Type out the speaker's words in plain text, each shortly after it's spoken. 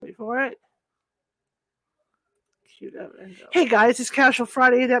for it. Hey guys, it's Casual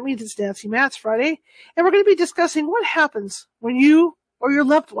Friday. That means it's Nancy Matz Friday. And we're going to be discussing what happens when you or your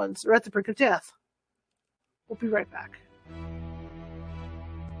loved ones are at the brink of death. We'll be right back.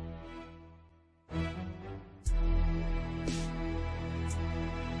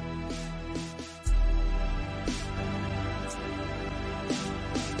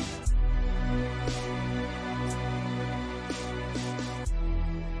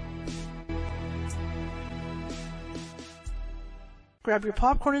 Grab your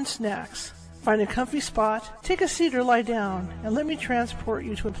popcorn and snacks. Find a comfy spot, take a seat or lie down, and let me transport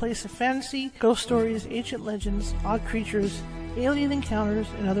you to a place of fantasy, ghost stories, ancient legends, odd creatures, alien encounters,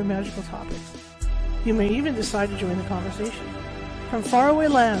 and other magical topics. You may even decide to join the conversation. From faraway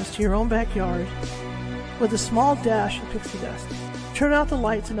lands to your own backyard, with a small dash of pixie dust. Turn out the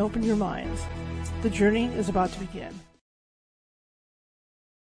lights and open your minds. The journey is about to begin.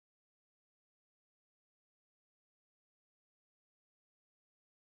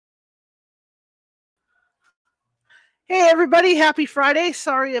 Hey everybody, happy Friday.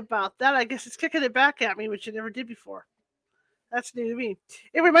 Sorry about that. I guess it's kicking it back at me, which it never did before. That's new to me.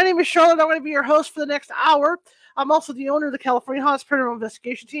 Anyway, my name is Charlotte. I'm going to be your host for the next hour. I'm also the owner of the California Haunts Paranormal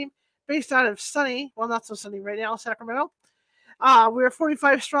Investigation Team, based out of sunny, well, not so sunny right now, Sacramento. We're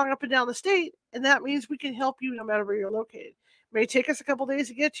 45 strong up and down the state, and that means we can help you no matter where you're located. It may take us a couple days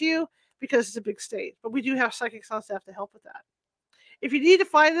to get to you because it's a big state, but we do have psychics on staff to help with that. If you need to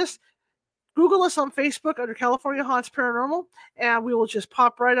find us, Google us on Facebook under California Haunts Paranormal, and we will just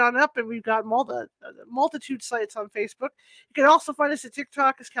pop right on up, and we've got multitude sites on Facebook. You can also find us at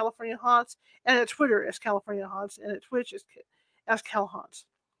TikTok as California Haunts, and at Twitter as California Haunts, and at Twitch as Cal Haunts.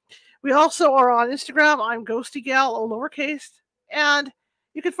 We also are on Instagram. I'm Ghosty Gal, all lowercase, and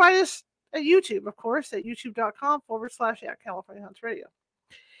you can find us at YouTube, of course, at youtube.com/@California Haunts Radio.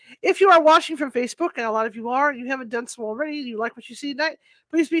 If you are watching from Facebook, and a lot of you are, you haven't done so already, you like what you see tonight,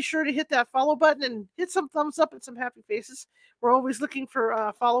 please be sure to hit that follow button and hit some thumbs up and some happy faces. We're always looking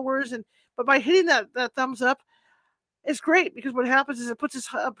for followers, but by hitting that thumbs up, it's great because what happens is it puts us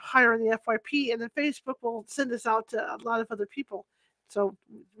up higher in the FYP, and then Facebook will send us out to a lot of other people, so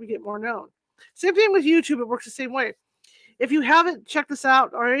we get more known. Same thing with YouTube, it works the same way. If you haven't checked this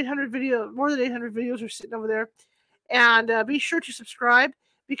out, our more than 800 videos are sitting over there, and be sure to subscribe,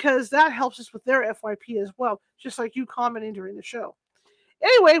 because that helps us with their FYP as well, just like you commenting during the show.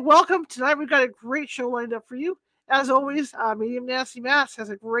 Anyway, welcome. Tonight we've got a great show lined up for you. As always, Medium Nancy Matz has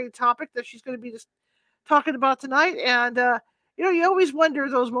a great topic that she's going to be just talking about tonight. And, you always wonder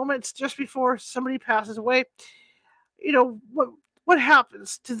those moments just before somebody passes away, what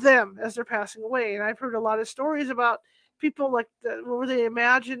happens to them as they're passing away. And I've heard a lot of stories about people like where they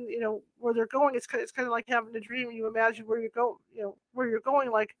imagine, where they're going. It's kind of like having a dream. You imagine where you're going.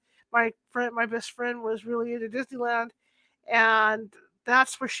 Like my best friend was really into Disneyland, and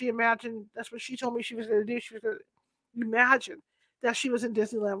that's what she imagined. That's what she told me she was going to do. She was going to imagine that she was in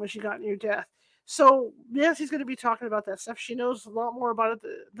Disneyland when she got near death. So Nancy's going to be talking about that stuff. She knows a lot more about it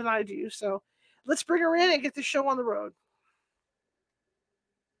than I do. So let's bring her in and get the show on the road.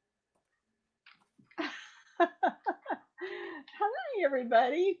 Hi,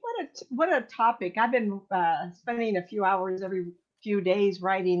 everybody. What a topic. I've been spending a few hours every few days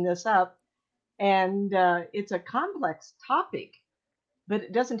writing this up, and it's a complex topic, but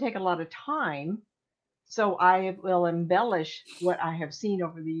it doesn't take a lot of time. So I will embellish what I have seen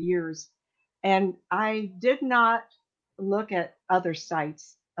over the years. And I did not look at other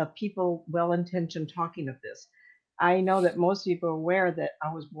sites of people well-intentioned talking of this. I know that most people are aware that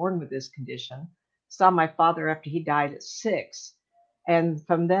I was born with this condition. Saw my father after he died at 6. And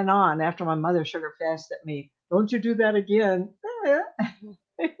from then on, after my mother sugar fast at me, don't you do that again.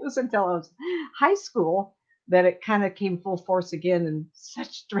 It was until I was high school that it kind of came full force again in such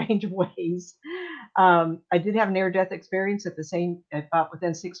strange ways. I did have a near-death experience about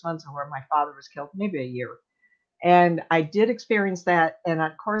within 6 months of where my father was killed, maybe a year. And I did experience that. And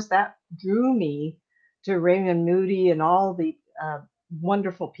of course, that drew me to Raymond Moody and all the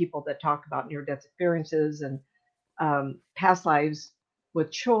wonderful people that talk about near-death experiences and past lives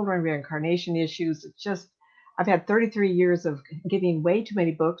with children, reincarnation issues. It's just, I've had 33 years of getting way too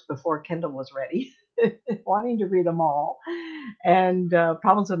many books before Kindle was ready, wanting to read them all, and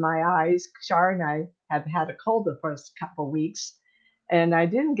problems with my eyes. Shar and I have had a cold the first couple of weeks, and I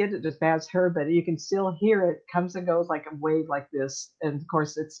didn't get it as bad as her, but you can still hear it comes and goes like a wave like this. And of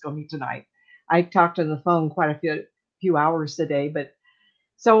course, it's going to be tonight. I talked on the phone quite a few hours today, but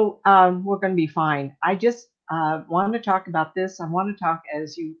so we're going to be fine. I just want to talk about this. I want to talk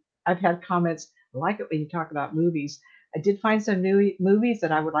I've had comments, I like it when you talk about movies. I did find some new movies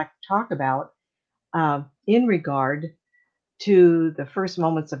that I would like to talk about in regard to the first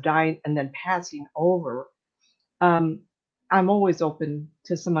moments of dying and then passing over. Um, I'm always open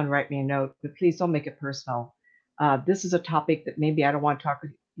to someone write me a note, but please don't make it personal. This is a topic that maybe I don't want to talk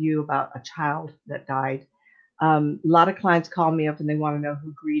with you about a child that died. A lot of clients call me up and they want to know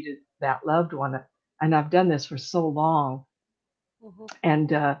who greeted that loved one. And I've done this for so long. Hmm.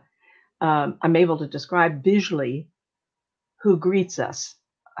 And I'm able to describe visually who greets us,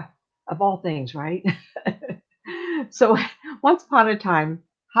 of all things, right? So once upon a time,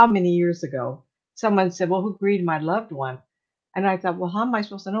 how many years ago, someone said, well, who greeted my loved one? And I thought, well, how am I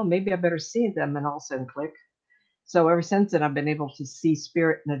supposed to know? Maybe I better see them. And all of a sudden, click. So ever since then, I've been able to see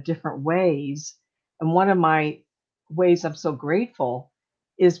spirit in a different ways. And one of my ways I'm so grateful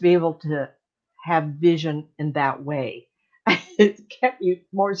is be able to have vision in that way. It kept me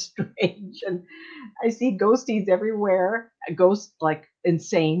more strange. And I see ghosties everywhere. Ghosts like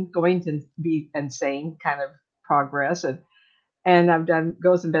insane, going to be insane kind of progress. And I've done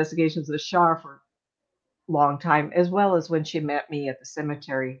ghost investigations with Shar for a long time, as well as when she met me at the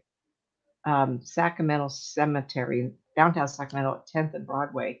cemetery, Sacramento Cemetery, downtown Sacramento at 10th and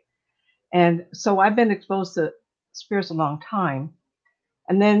Broadway. And so I've been exposed to spirits a long time.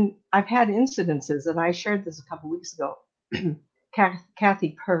 And then I've had incidences, and I shared this a couple weeks ago.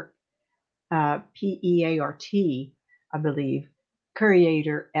 Kathy Pert, Peart, I believe,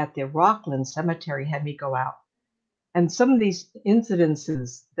 curator at the Rockland Cemetery, had me go out. And some of these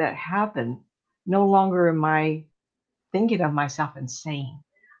incidences that happen, no longer am I thinking of myself insane.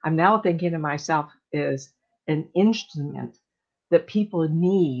 I'm now thinking of myself as an instrument that people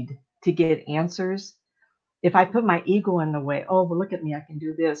need to get answers. If I put my ego in the way, oh, well, look at me, I can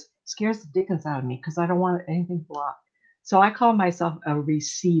do this, scares the dickens out of me because I don't want anything blocked. So I call myself a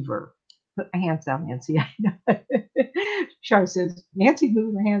receiver. Put my hands down, Nancy. I know. Char says, Nancy,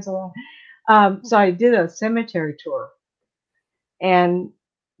 move her hands along. So I did a cemetery tour and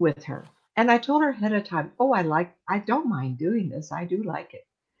with her. And I told her ahead of time, oh, I don't mind doing this. I do like it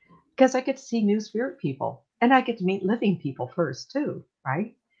because I get to see new spirit people and I get to meet living people first too,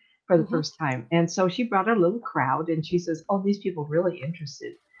 right? For the Hmm. first time. And so she brought a little crowd and she says, oh, these people really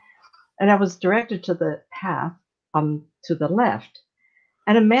interested. And I was directed to the path to the left.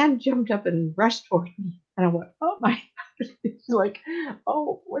 And a man jumped up and rushed toward me. And I went, oh my God. He's like,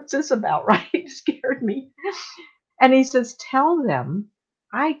 oh, what's this about? Right? It scared me. And he says, tell them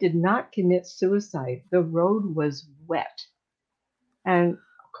I did not commit suicide. The road was wet. And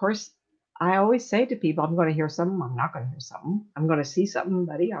of course, I always say to people, I'm going to hear something. I'm not going to hear something. I'm going to see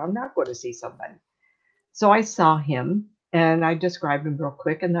somebody. I'm not going to see somebody. So I saw him and I described him real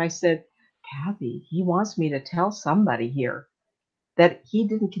quick. And I said, Kathy, he wants me to tell somebody here that he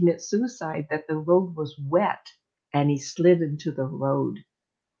didn't commit suicide, that the road was wet and he slid into the road.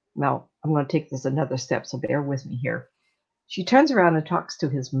 Now, I'm going to take this another step, so bear with me here. She turns around and talks to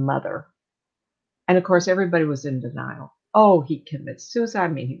his mother. And of course, everybody was in denial. Oh, he committed suicide. I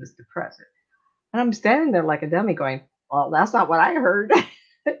mean, he was depressed. And I'm standing there like a dummy going, well, that's not what I heard.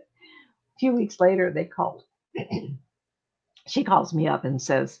 A few weeks later, they called. She calls me up and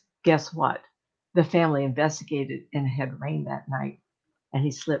says, guess what? The family investigated and it had rained that night and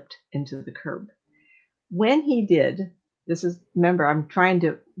he slipped into the curb. When he did, this is, remember, I'm trying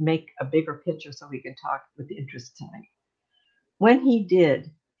to make a bigger picture so we can talk with interest tonight. When he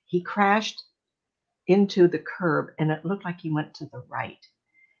did, he crashed into the curb and it looked like he went to the right.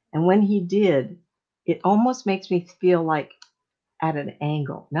 And when he did, it almost makes me feel like at an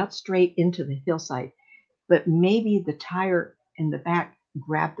angle, not straight into the hillside, but maybe the tire in the back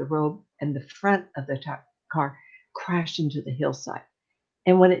grabbed the road and the front of the car crashed into the hillside.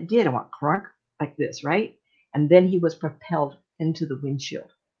 And when it did, it went crunk like this, right? And then he was propelled into the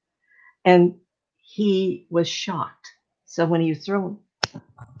windshield. And he was shocked. So when he was thrown,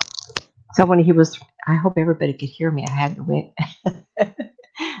 so when he was, I hope everybody could hear me. I had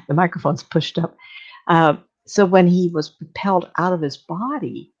the microphone's pushed up. So when he was propelled out of his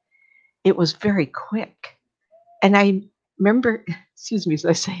body, it was very quick. And I remember, excuse me as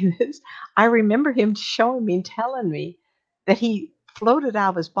I say this, I remember him showing me and telling me that he floated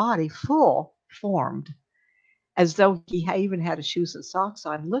out of his body full formed, as though he even had his shoes and socks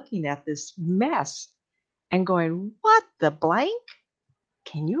on, looking at this mess and going, what the blank?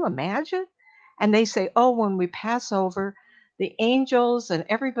 Can you imagine? And they say, oh, when we pass over, the angels and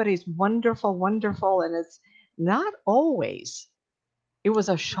everybody's wonderful, wonderful. And it's not always. It was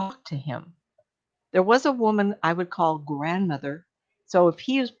a shock to him. There was a woman I would call grandmother. So if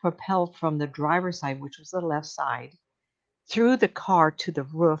he was propelled from the driver's side, which was the left side, through the car to the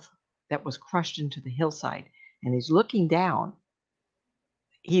roof that was crushed into the hillside, and he's looking down.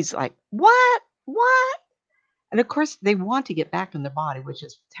 He's like, "What? What?" And of course, they want to get back in their body, which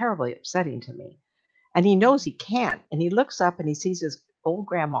is terribly upsetting to me. And he knows he can't. And he looks up and he sees this old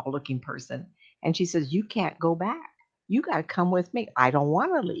grandma looking person. And she says, "You can't go back. You got to come with me. I don't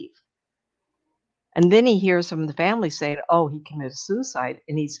want to leave." And then he hears from the family saying, "Oh, he committed suicide,"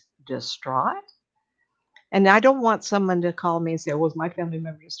 and he's distraught. And I don't want someone to call me and say, "Oh, was my family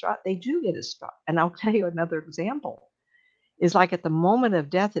member distraught?" They do get distraught. And I'll tell you another example is like at the moment of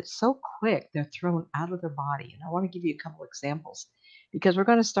death, it's so quick, they're thrown out of their body. And I want to give you a couple examples because we're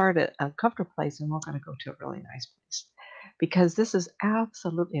going to start at a comfortable place and we're going to go to a really nice place because this is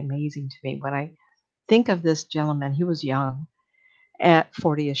absolutely amazing to me. When I think of this gentleman, he was young, at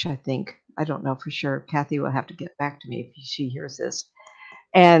 40-ish, I think. I don't know for sure. Kathy will have to get back to me if she hears this.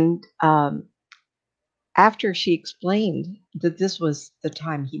 And after she explained that this was the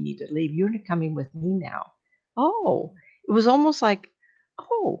time he needed to leave, "You're coming with me now." Oh, it was almost like,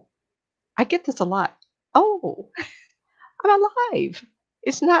 "Oh, I get this a lot. Oh, I'm alive."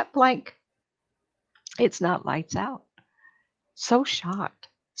 It's not blank. It's not lights out. So shocked,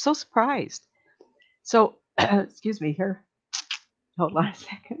 so surprised. So, excuse me here. Hold on a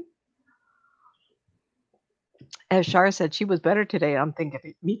second. As Shara said, she was better today. I'm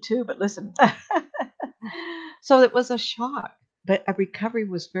thinking, me too, but listen. So it was a shock, but a recovery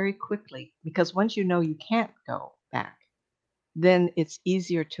was very quickly because once you know you can't go back, then it's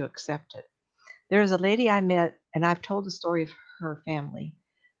easier to accept it. There's a lady I met, and I've told the story of her family,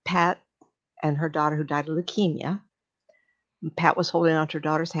 Pat and her daughter who died of leukemia. Pat was holding on to her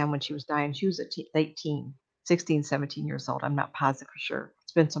daughter's hand when she was dying. She was a late teen, 16, 17 years old. I'm not positive for sure.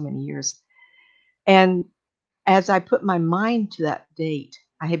 It's been so many years. And as I put my mind to that date,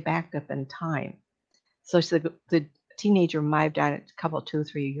 I had backed up in time. So the teenager might have died a couple, 2 or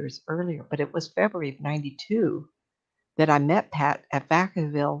 3 years earlier, but it was February of 92 that I met Pat at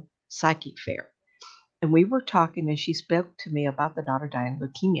Vacaville Psychic Fair. And we were talking, and she spoke to me about the daughter dying of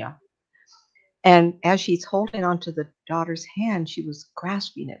leukemia. And as she's holding onto the daughter's hand, she was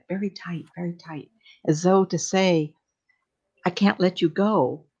grasping it very tight, as though to say, "I can't let you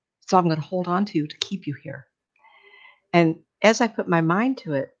go, so I'm going to hold on to you to keep you here." And as I put my mind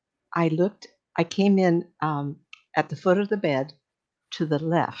to it, I came in at the foot of the bed to the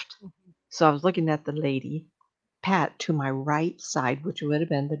left. So I was looking at the lady, Pat, to my right side, which would have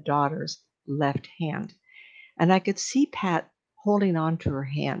been the daughter's left hand. And I could see Pat holding on to her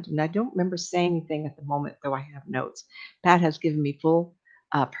hand. And I don't remember saying anything at the moment, though I have notes. Pat has given me full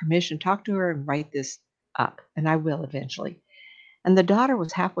permission to talk to her and write this up, and I will eventually. And the daughter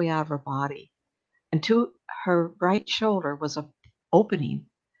was halfway out of her body, and to her right shoulder was a opening,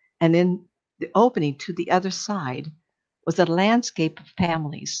 and in the opening to the other side was a landscape of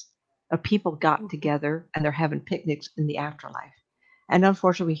families, of people got together and they're having picnics in the afterlife. And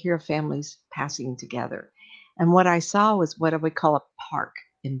unfortunately, we hear of families passing together. And what I saw was what I would call a park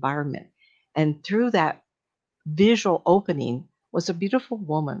environment. And through that visual opening was a beautiful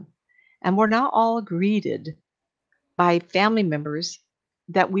woman. And we're now all greeted by family members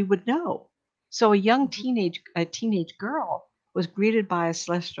that we would know. So a teenage girl was greeted by a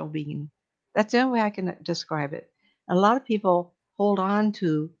celestial being. That's the only way I can describe it. And a lot of people hold on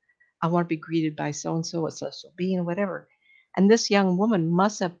to, "I want to be greeted by so and so, a celestial being, or whatever." And this young woman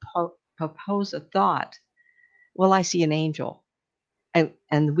must have proposed a thought. "Well, I see an angel,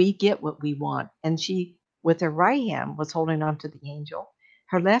 and we get what we want." And she, with her right hand, was holding on to the angel.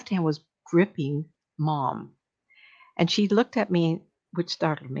 Her left hand was gripping mom. And she looked at me, which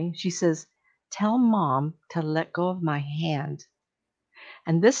startled me. She says, "Tell mom to let go of my hand."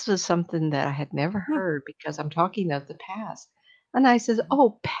 And this was something that I had never heard because I'm talking of the past. And I says,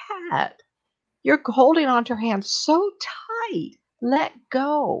 "Oh, Pat, you're holding onto her hand so tight. Let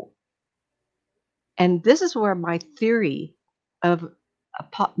go." And this is where my theory of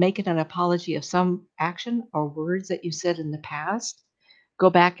making an apology of some action or words that you said in the past, go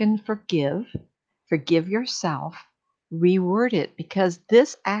back and forgive yourself, reword it, because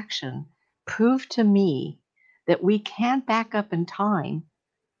this action proved to me that we can back up in time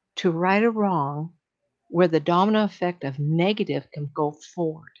to right a wrong where the domino effect of negative can go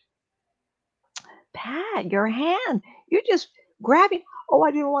forward. "Pat, your hand, you're just grabbing." "Oh,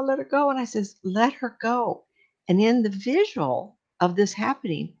 I didn't want to let her go." And I says, "Let her go." And in the visual of this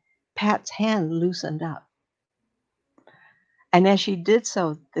happening, Pat's hand loosened up. And as she did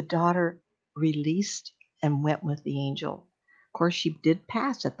so, the daughter released and went with the angel. Of course, she did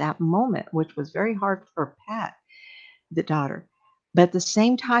pass at that moment, which was very hard for Pat, the daughter. But at the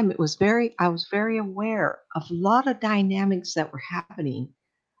same time, I was very aware of a lot of dynamics that were happening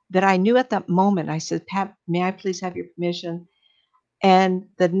that I knew at that moment. I said, Pat, may I please have your permission? And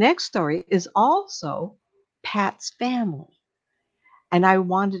the next story is also Pat's family. And I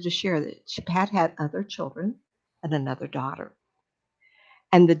wanted to share that Pat had other children and another daughter.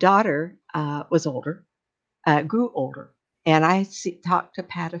 And the daughter was older, grew older. And talked to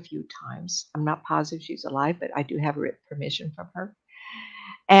Pat a few times. I'm not positive she's alive, but I do have written permission from her.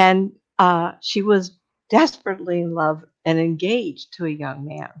 And she was desperately in love and engaged to a young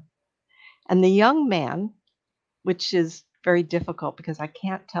man. And the young man, which is very difficult because I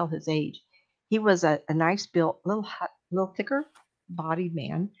can't tell his age, he was a nice built, little thicker bodied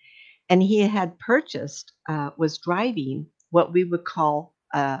man. And he had purchased, was driving what we would call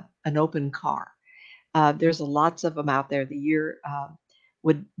an open car. There's lots of them out there. The year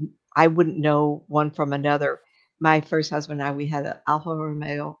would I wouldn't know one from another. My first husband and I, we had an Alfa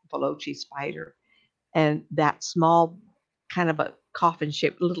Romeo Veloce Spider, and that small, kind of a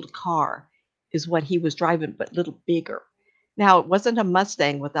coffin-shaped little car is what he was driving, but a little bigger. Now, it wasn't a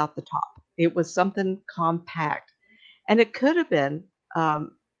Mustang without the top. It was something compact, and it could have been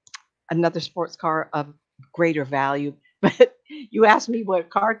another sports car of greater value. But you ask me what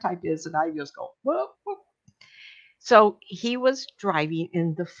car type is, and I just go, whoop, whoop. So he was driving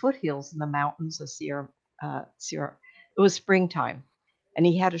in the foothills in the mountains of Sierra. It was springtime, and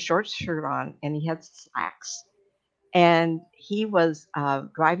he had a short shirt on, and he had slacks, and he was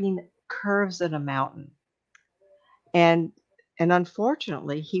driving curves in a mountain, and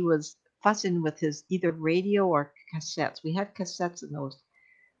unfortunately, he was fussing with his either radio or cassettes. We had cassettes in those.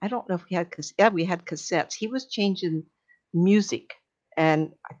 I don't know if we had cassettes. Yeah, we had cassettes. He was changing music,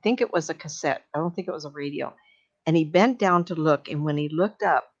 and I think it was a cassette. I don't think it was a radio. And he bent down to look, and when he looked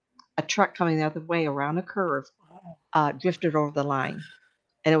up, a truck coming the other way around a curve drifted over the line,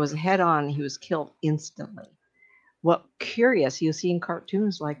 and it was head on. He was killed instantly. What curious, you see in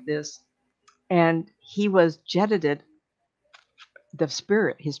cartoons like this, and he was jetted, his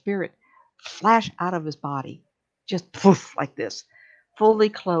spirit, flash out of his body, just poof, like this, fully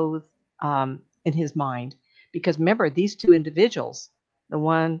clothed in his mind. Because remember, these two individuals, the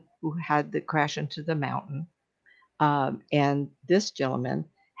one who had the crash into the mountain, and this gentleman,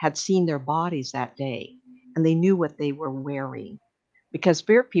 had seen their bodies that day, and they knew what they were wearing. Because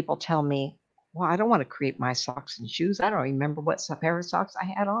spirit people tell me, well, I don't want to create my socks and shoes. I don't remember what pair of socks I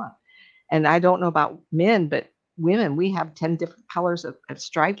had on. And I don't know about men, but women, we have 10 different colors of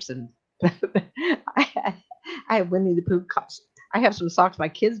stripes. And I, I have Winnie the Pooh cups. I have some socks my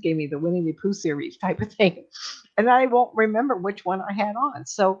kids gave me, the Winnie the Pooh series type of thing. And I won't remember which one I had on.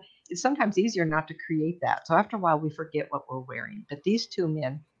 So it's sometimes easier not to create that. So after a while, we forget what we're wearing. But these two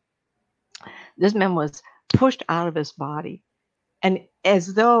men, this man was pushed out of his body. And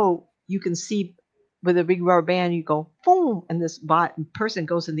as though you can see with a big rubber band, you go, boom, and this person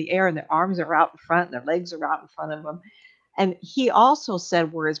goes in the air and their arms are out in front and their legs are out in front of them. And he also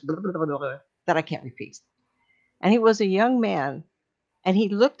said words blah, blah, blah, blah, that I can't repeat. And he was a young man, and he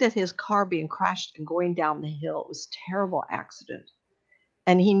looked at his car being crashed and going down the hill. It was a terrible accident.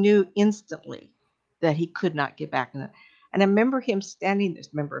 And he knew instantly that he could not get back in it. And I remember him standing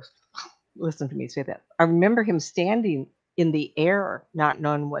there. Listen to me say that. I remember him standing in the air, not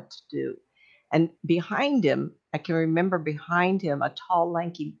knowing what to do. And behind him, I can remember behind him, a tall,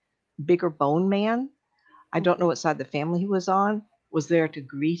 lanky, bigger bone man. I don't know what side of the family he was on, was there to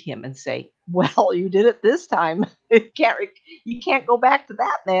greet him and say, well, you did it this time. You can't go back to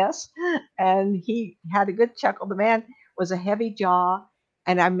that mess. And he had a good chuckle. The man was a heavy jaw.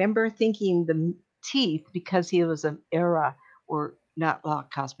 And I remember thinking the teeth, because he was an era where not a lot of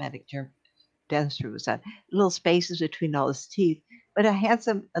cosmetic dentistry was done, little spaces between all his teeth, but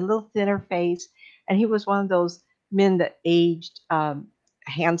a little thinner face. And he was one of those men that aged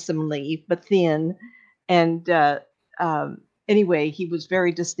handsomely, but thin. And anyway, he was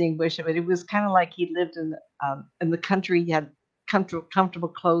very distinguished. I mean, it was kind of like he lived in the country. He had comfortable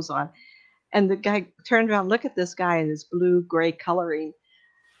clothes on. And the guy turned around, look at this guy in his blue gray coloring.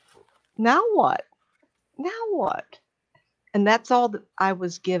 Now what? Now what? And that's all that I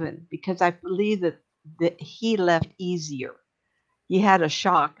was given, because I believe that he left easier. He had a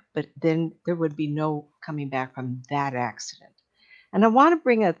shock, but then there would be no coming back from that accident. And I want to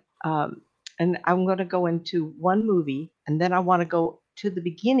bring and I'm going to go into one movie, and then I want to go to the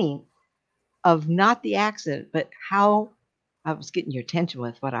beginning of not the accident, but how I was getting your attention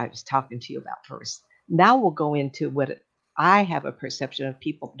with what I was talking to you about first. Now we'll go into I have a perception of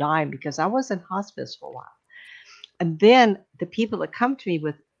people dying, because I was in hospice for a while. And then the people that come to me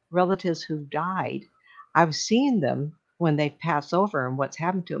with relatives who died, I've seen them when they pass over and what's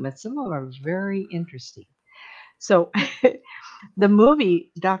happened to them. And some of them are very interesting. So the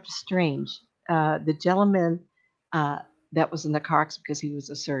movie Doctor Strange, the gentleman uh, that was in the car accident because he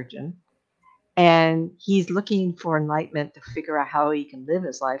was a surgeon, and he's looking for enlightenment to figure out how he can live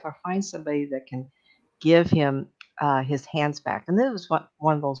his life or find somebody that can give him his hands back. And this was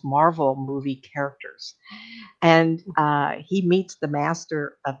one of those Marvel movie characters. And he meets the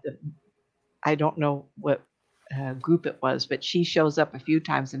master of the, I don't know what group it was, but she shows up a few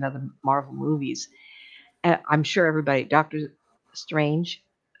times in other Marvel movies. And I'm sure everybody, Strange,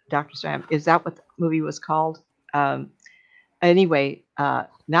 Doctor Strange, is that what the movie was called? Um, anyway,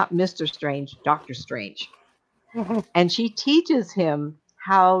 not Mr. Strange, Doctor Strange. Mhm. And she teaches him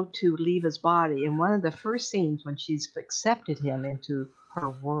how to leave his body. In one of the first scenes, when she's accepted him into her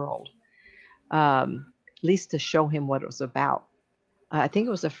world, at least to show him what it was about. I think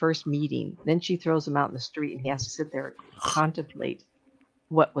it was the first meeting. Then she throws him out in the street, and he has to sit there and contemplate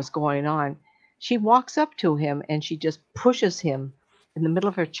what was going on. She walks up to him and she just pushes him in the middle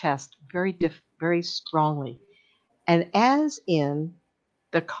of her chest very strongly. And as in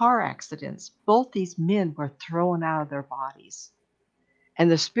the car accidents, both these men were thrown out of their bodies,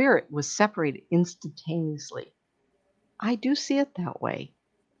 and the spirit was separated instantaneously. I do see it that way.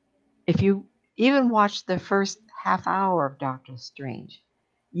 If you even watch the first half hour of Doctor Strange,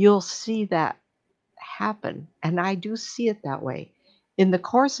 you'll see that happen. And I do see it that way. In the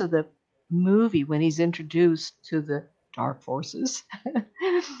course of the movie, when he's introduced to the dark forces,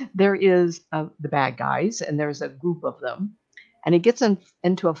 there is the bad guys, and there's a group of them. And he gets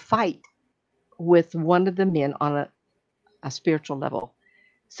into a fight with one of the men on a spiritual level.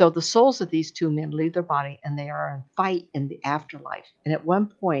 So the souls of these two men leave their body and they are in fight in the afterlife. And at one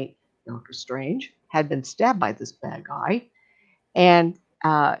point, Doctor Strange had been stabbed by this bad guy, and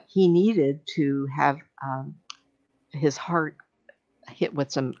he needed to have his heart hit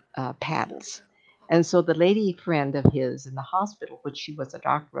with some paddles. And so the lady friend of his in the hospital, which she was a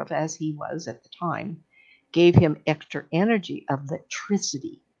doctor of, as he was at the time, gave him extra energy of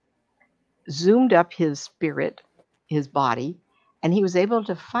electricity, zoomed up his spirit, his body, and he was able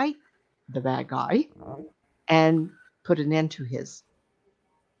to fight the bad guy and put an end to his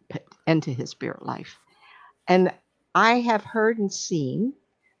spirit life. And I have heard and seen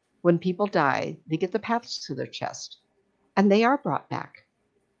when people die, they get the paddles to their chest and they are brought back.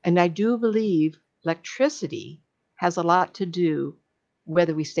 And I do believe electricity has a lot to do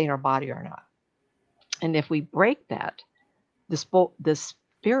whether we stay in our body or not. And if we break that, the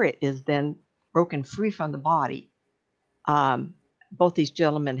spirit is then broken free from the body. Both these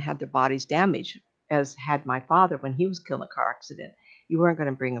gentlemen had their bodies damaged, as had my father when he was killed in a car accident. You weren't going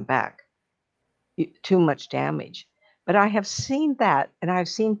to bring him back. Too much damage. But I have seen that, and I've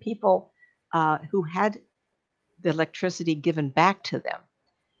seen people who had the electricity given back to them.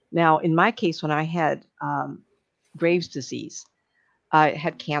 Now, in my case, when I had Graves' disease, I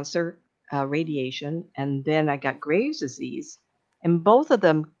had cancer, radiation, and then I got Graves' disease. And both of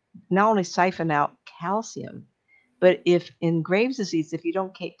them not only siphon out calcium, but if in Graves' disease, if you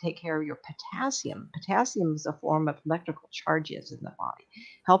don't take care of your potassium is a form of electrical charges in the body.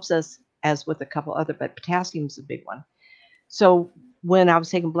 Helps us as with a couple other, but potassium is a big one. So when I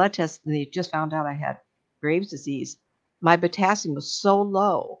was taking blood tests and they just found out I had Graves' disease, my potassium was so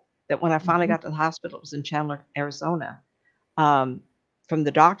low that when I finally got to the hospital, it was in Chandler, Arizona. Um, from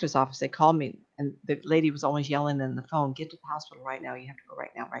the doctor's office, they called me, and the lady was always yelling in the phone, "Get to the hospital right now. You have to go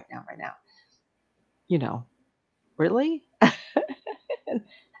right now, right now, right now." You know, really? And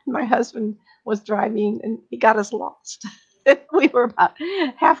my husband was driving, and he got us lost. We were about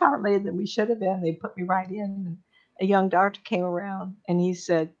half hour later than we should have been. They put me right in. And a young doctor came around, and he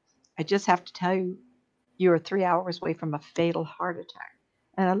said, "I just have to tell you, you are 3 hours away from a fatal heart attack."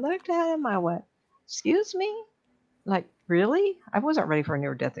 And I looked at him. I went, "Excuse me? Like, really?" I wasn't ready for a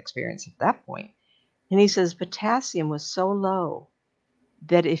near death experience at that point. And he says, "Potassium was so low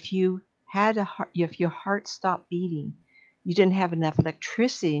that if your heart stopped beating, you didn't have enough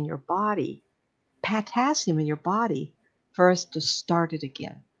electricity in your body, potassium in your body, for us to start it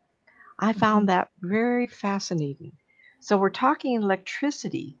again." I found that very fascinating. So we're talking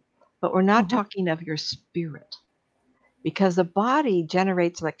electricity, but we're not talking of your spirit, because the body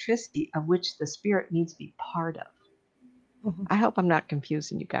generates electricity of which the spirit needs to be part of. I hope I'm not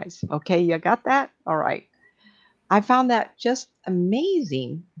confusing you guys. Okay, you got that? All right. I found that just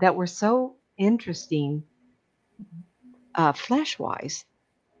amazing that we're so interesting flesh wise,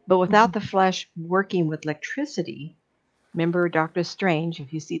 but without the flesh working with electricity. Remember Doctor Strange?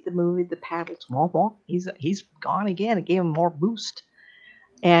 If you see the movie, the paddles, wonk, wonk, he's gone again. It gave him more boost.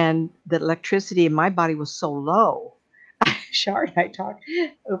 And the electricity in my body was so low. Shard, I talked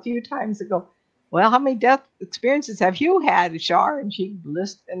a few times ago. well, how many death experiences have you had, Shar? And she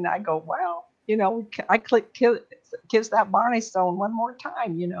lists, and I go, well, I kiss that Barney Stone one more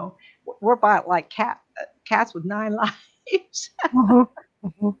time. We're about like cats with 9 lives. Mhm.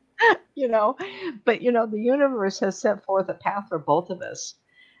 Mhm. you know, but the universe has set forth a path for both of us,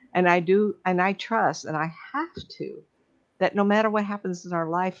 and I do, and I trust, and I have to, that no matter what happens in our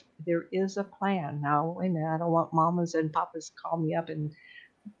life, there is a plan. Now, wait a minute, I don't want mamas and papas to call me up and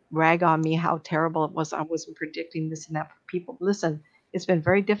rag on me how terrible it was. I wasn't predicting this and that for people. Listen, it's been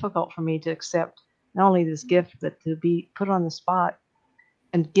very difficult for me to accept not only this gift, but to be put on the spot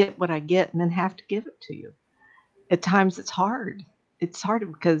and get what I get and then have to give it to you. At times it's hard. It's hard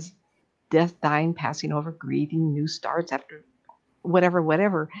because death, dying, passing over, grieving, new starts after whatever,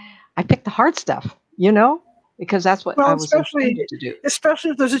 whatever. I picked the hard stuff, because that's what Well, I was intended to do.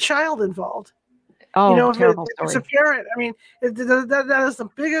 especially if there's a child involved. Oh, If terrible it's a story. parent, I mean, that is the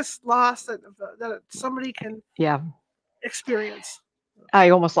biggest loss that somebody can Yeah. experience. I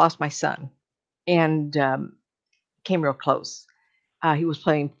almost lost my son and came real close. He was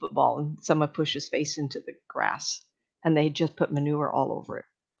playing football and someone pushed his face into the grass and they just put manure all over it.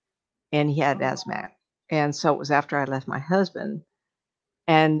 And he had Oh, asthma. And so it was after I left my husband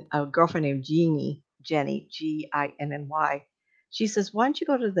and a girlfriend named Jenny, Ginny. She says, why don't you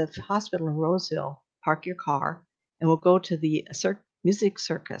go to the hospital in Roseville, park your car, and we'll go to the music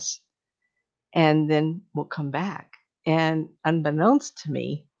circus and then we'll come back. And unbeknownst to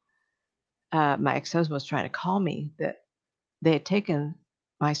me, my ex-husband was trying to call me that they had taken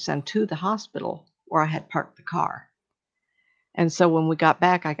my son to the hospital where I had parked the car. And so when we got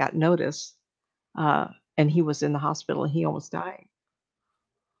back, I got notice, uh, and he was in the hospital and he almost died.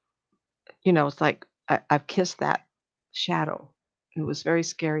 It's like I've kissed that shadow. It was very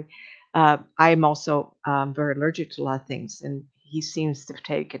scary. I'm also very allergic to a lot of things, and he seems to have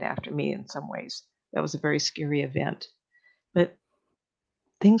taken after me in some ways. That was a very scary event. But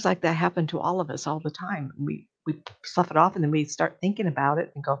things like that happen to all of us all the time. We slough it off, and then we start thinking about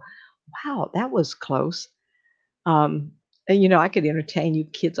it and go, "Wow, that was close." Um, and I could entertain you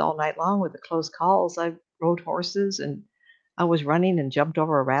kids all night long with the close calls. I rode horses, and I was running and jumped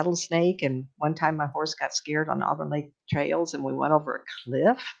over a rattlesnake. And one time, my horse got scared on Auburn Lake trails, and we went over a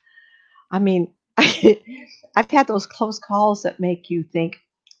cliff. I mean, I've had those close calls that make you think,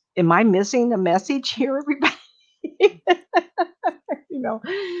 "Am I missing a message here, everybody?" you know.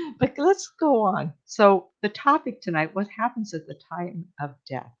 But let's go on. So, the topic tonight: what happens at the time of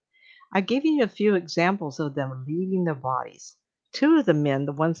death? I gave you a few examples of them leaving their bodies. Two of the men,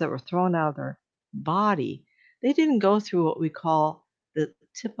 the ones that were thrown out of their body, they didn't go through what we call the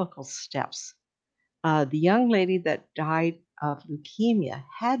typical steps. The young lady that died of leukemia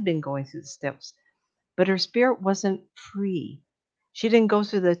had been going through the steps, but her spirit wasn't free. She didn't go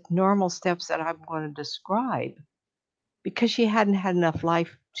through the normal steps that I'm going to describe because she hadn't had enough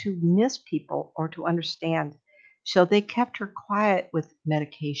life to miss people or to understand. So they kept her quiet with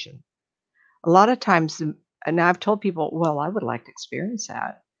medication. A lot of times, and I've told people, well, I would like to experience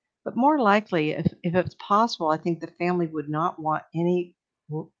that. But more likely, if it's possible, I think the family would not want any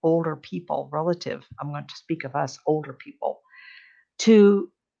older people, relative, I'm going to speak of us, older people,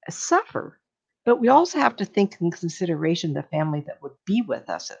 to suffer. But we also have to think in consideration the family that would be with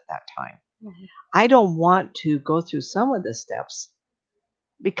us at that time. mhm. I don't want to go through some of the steps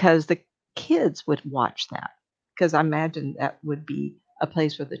because the kids would watch that, because I imagine that would be a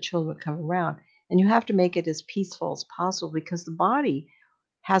place where the children would come around, and you have to make it as peaceful as possible because the body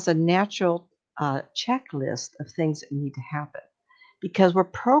has a natural checklist of things that need to happen because we're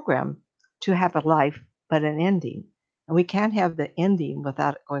programmed to have a life but an ending, and we can't have the ending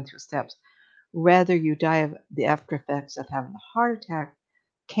without going through steps. Rather, you die of the after effects of having a heart attack,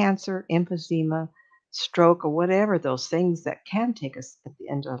 cancer, emphysema, stroke, or whatever those things that can take us at the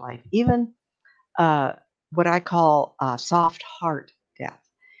end of life. Even uh, what I call soft heart death.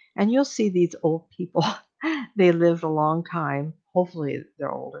 And you'll see these old people, they lived a long time. Hopefully,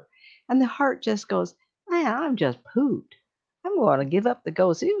 they're older. And the heart just goes, man, I'm just pooped. I'm going to give up the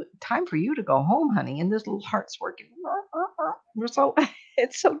ghost. Time for you to go home, honey. And this little heart's working. We're so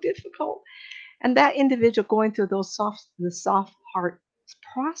it's so difficult. And that individual going through the soft heart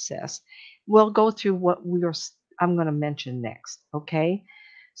process will go through what I'm going to mention next. Okay.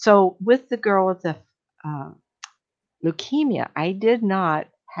 So with the girl with the uh, leukemia, I did not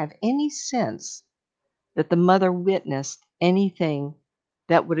have any sense that the mother witnessed anything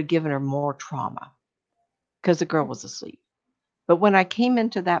that would have given her more trauma because the girl was asleep. But when I came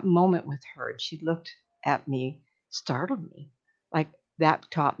into that moment with her, and she looked at me, startled me. Like that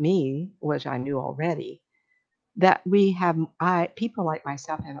taught me, which I knew already, that people like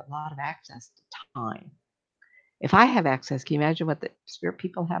myself have a lot of access to time. If I have access, can you imagine what the spirit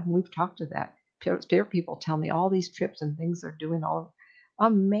people have? And we've talked to that. Spirit people tell me all these trips and things they're doing, all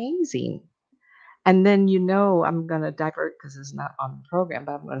amazing. And then, I'm going to divert because it's not on the program,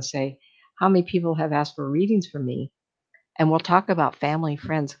 but I'm going to say how many people have asked for readings from me. And we'll talk about family,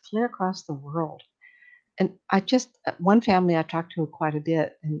 friends clear across the world. And one family I talked to quite a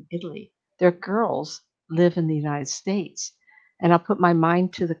bit in Italy, their girls live in the United States. And I'll put my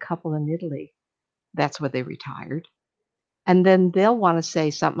mind to the couple in Italy. That's where they retired. And then they'll want to say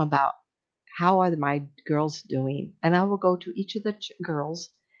something about how are my girls doing? And I will go to each of the girls,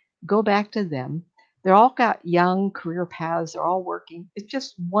 go back to them. They're all got young career paths. They're all working. It's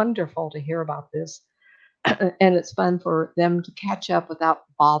just wonderful to hear about this. And it's fun for them to catch up without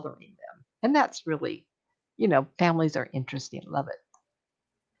bothering them. And that's really, families are interesting. Love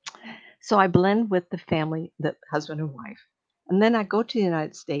it. So I blend with the family, the husband and wife. And then I go to the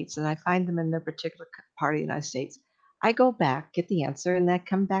United States and I find them in their particular part of the United States. I go back, get the answer, and they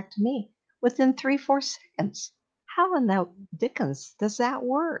come back to me within 3-4 seconds. How in the dickens does that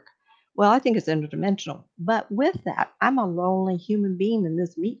work? Well, I think it's interdimensional. But with that, I'm a lonely human being in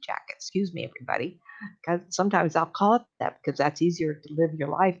this meat jacket. Excuse me, everybody. Because sometimes I'll call it that because that's easier to live your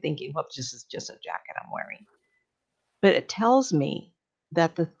life thinking, well, this is just a jacket I'm wearing. But it tells me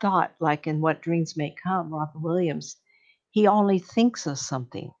that the thought, like in What Dreams May Come, Robin Williams, he only thinks of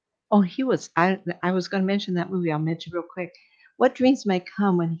something. Oh, I was going to mention that movie. I'll mention real quick. What Dreams May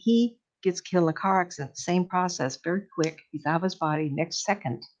Come, when he gets killed in a car accident, same process, very quick. He's out of his body next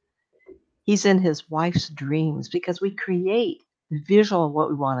second. He's in his wife's dreams because we create the visual of what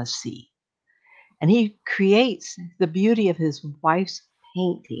we want to see. And he creates the beauty of his wife's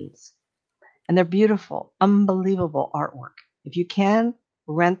paintings. And they're beautiful, unbelievable artwork. If you can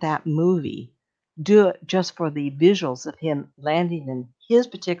rent that movie, do it just for the visuals of him landing in his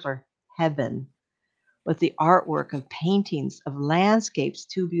particular heaven with the artwork of paintings of landscapes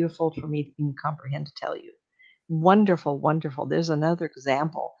too beautiful for me to even comprehend to tell you. Wonderful, wonderful. There's another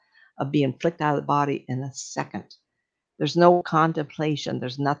example of being flicked out of the body in a second. There's no contemplation.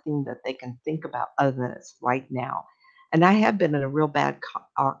 There's nothing that they can think about other than it's right now. And I have been in a real bad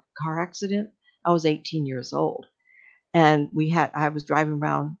car accident. I was 18 years old. And I was driving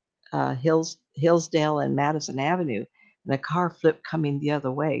around Hillsdale and Madison Avenue, and a car flipped coming the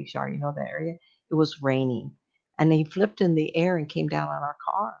other way. Shar, you know that area? It was raining. And he flipped in the air and came down on our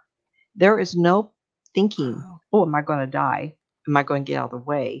car. There is no thinking, oh, am I going to die? Am I going to get out of the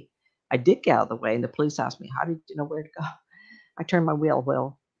way? I did get out of the way, and the police asked me, how did you know where to go? I turned my wheel.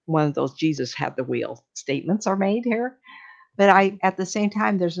 Well, one of those Jesus had the wheel statements are made here. But at the same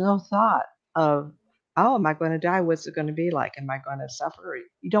time, there's no thought of, oh, am I going to die? What's it going to be like? Am I going to suffer?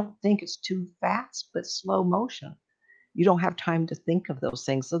 You don't think it's too fast, but slow motion. You don't have time to think of those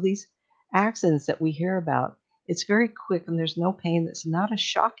things. So these accidents that we hear about, it's very quick and there's no pain. It's not a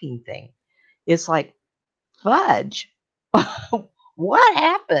shocking thing. It's like, fudge, what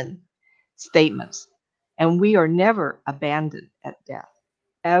happened? Statements. And we are never abandoned at death,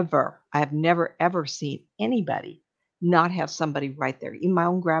 ever. I have never, ever seen anybody not have somebody right there. Even my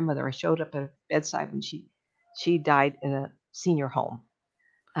own grandmother, I showed up at her bedside when she died in a senior home.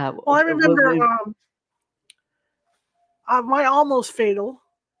 Well, I remember my almost fatal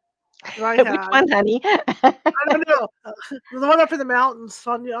that I had. Which one, honey? I don't know. The one up in the mountains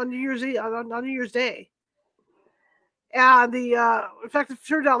on New Year's Eve, on New Year's Day. And in fact, it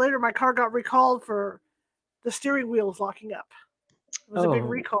turned out later my car got recalled for the steering wheels locking up. It was a big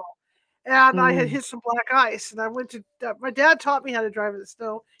recall. And I had hit some black ice, and I went to. My dad taught me how to drive in the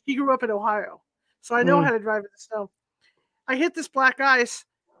snow. He grew up in Ohio, so I know how to drive in the snow. I hit this black ice,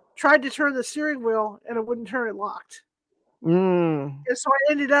 tried to turn the steering wheel, and it wouldn't turn. It locked. And so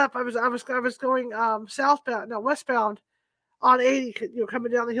I ended up. I was going westbound on 80,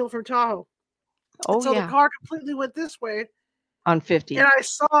 coming down the hill from Tahoe. And so the car completely went this way on 50. And I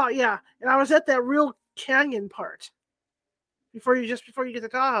saw, and I was at that real canyon part before you get to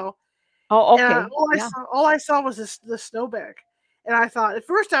Tahoe. Oh, okay. And all I saw was the snowbank, and I thought at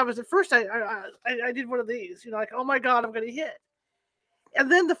first I did one of these, like, oh my God, I'm going to hit. And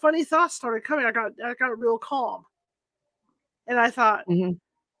then the funny thoughts started coming. I got real calm, and I thought,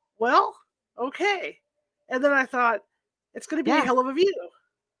 well, okay. And then I thought, it's going to be a hell of a view.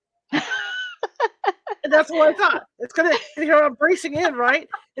 And that's what I thought. It's going to, I'm bracing in, right?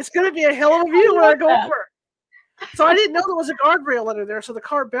 It's going to be a hell of a view when I go over it. So I didn't know there was a guardrail under there. So the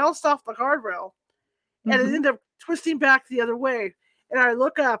car bounced off the guardrail, and it ended up twisting back the other way. And I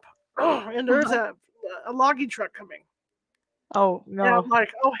look up, and there's a logging truck coming. Oh, no. And I'm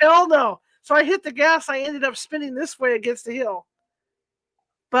like, oh, hell no. So I hit the gas. I ended up spinning this way against the hill.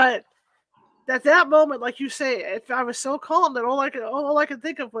 But at that moment, like you say, if I was so calm that all I could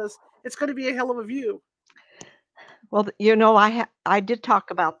think of was it's going to be a hell of a view. Well, I did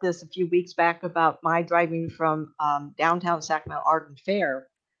talk about this a few weeks back about my driving from downtown Sacramento Arden Fair.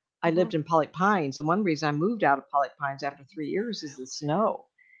 I Mm-hmm. lived in Pollock Pines, and one reason I moved out of Pollock Pines after 3 years is the snow.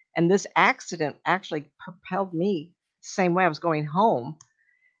 And this accident actually propelled me the same way. I was going home,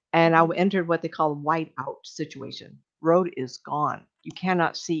 and I Mm-hmm. entered what they call a whiteout situation. Road is gone. You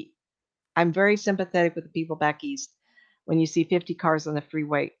cannot see. I'm very sympathetic with the people back east. When you see 50 cars on the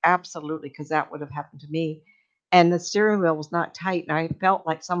freeway, absolutely, because that would have happened to me. And the steering wheel was not tight, and I felt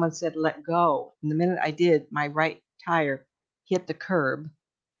like someone said, "Let go." And the minute I did, my right tire hit the curb,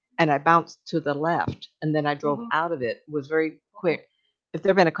 and I bounced to the left, and then I drove Mm-hmm. out of it. It was very quick. If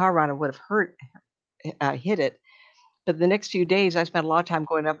there had been a car around, I would have hit it. But the next few days, I spent a lot of time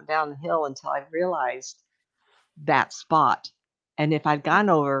going up and down the hill until I realized that spot. And if I'd gone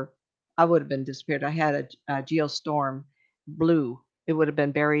over, I would have been disappeared. I had a geostorm blue. It would have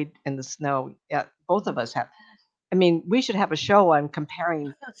been buried in the snow. Yeah, both of us have. I mean, we should have a show on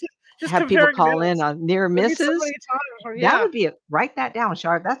comparing, Just have people comparing call in minutes. on near There'd be so misses. many times where, That yeah, would be it. Write that down,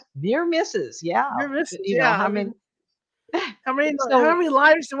 Shar. That's near misses. Yeah. you're missing. Yeah, How I many? mean, how So many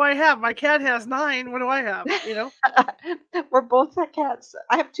lives do I have? My cat has 9. What do I have? You know? we're both the cats.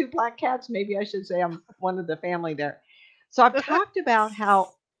 I have two black cats. Maybe I should say I'm one of the family there. So I've talked about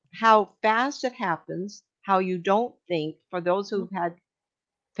how fast it happens, how you don't think for those who've had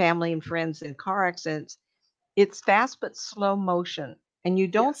family and friends in car accidents, it's fast but slow motion. And you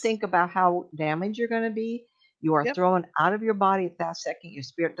don't Yes. think about how damaged you're going to be. You are Yep. thrown out of your body at that second. Your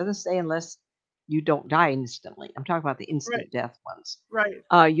spirit doesn't stay unless you don't die instantly. I'm talking about the Right. instant death ones. Right.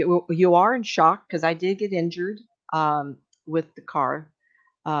 You are in shock because I did get injured with the car.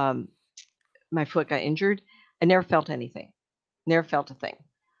 Um, my foot got injured. I never felt anything. Never felt a thing.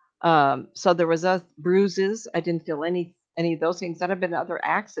 So there was bruises. I didn't feel any of those things. That have been other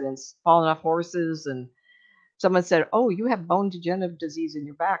accidents, falling off horses, and someone said, "Oh, you have bone degenerative disease in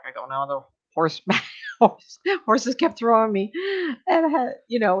your back." I go, "No, the horse horses kept throwing me," and I had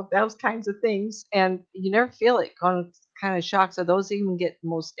those kinds of things, and you never feel it. Kind of shock. So those even get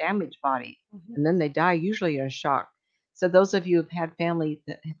most damaged body, Mhm. and then they die usually in shock. So those of you who've had family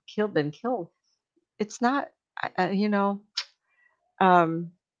that have been killed, it's not, you know.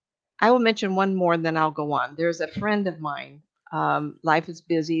 Um, I will mention one more, and then I'll go on. There's a friend of mine. Life is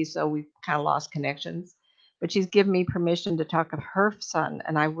busy, so we've kind of lost connections. But she's given me permission to talk of her son,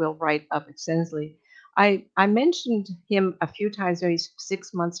 and I will write up extensively. I mentioned him a few times, maybe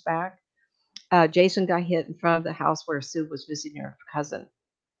 6 months back. Jason got hit in front of the house where Sue was visiting her cousin,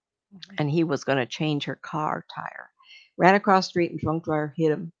 Mhm. and he was going to change her car tire. Ran across the street and drunk driver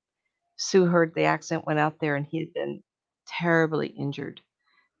hit him. Sue heard the accident, went out there, and he had been terribly injured.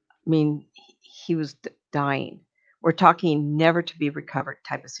 I mean, he was dying. We're talking never to be recovered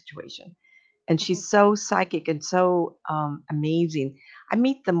type of situation. And Mhm. she's so psychic and so amazing. I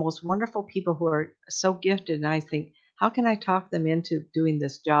meet the most wonderful people who are so gifted, and I think, how can I talk them into doing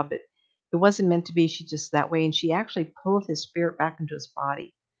this job? It wasn't meant to be. She's just that way, and she actually pulled his spirit back into his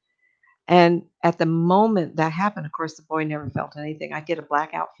body. And at the moment that happened, of course, the boy never felt anything. I get a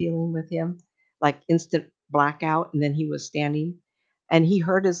blackout feeling with him, like instant blackout, and then he was standing, and he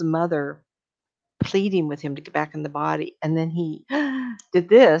heard his mother pleading with him to get back in the body. And then he did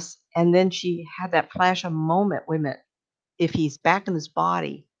this. And then she had that flash of moment. Wait a minute. If he's back in his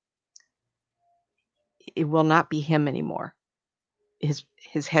body, it will not be him anymore.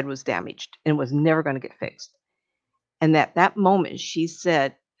 His head was damaged and was never going to get fixed. And at that moment, she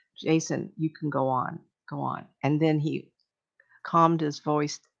said, "Jason, you can go on, go on." And then he calmed his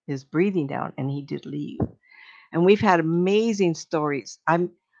voice, his breathing down, and he did leave. And we've had amazing stories.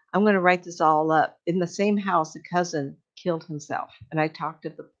 I'm going to write this all up. In the same house, a cousin killed himself, and I talked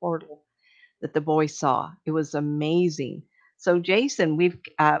of the portal that the boy saw. It was amazing. So Jason, we've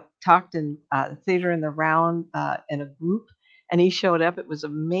talked in theater in the round in a group, and he showed up. It was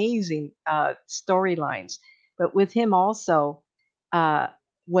amazing storylines. But with him also, uh,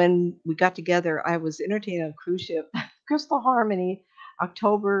 when we got together, I was entertaining on a cruise ship, Crystal Harmony,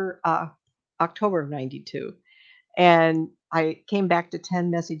 October October of '92, and I came back to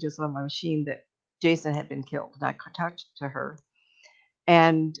 10 messages on my machine that Jason had been killed. And I talked to her.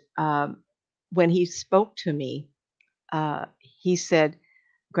 And when he spoke to me, he said,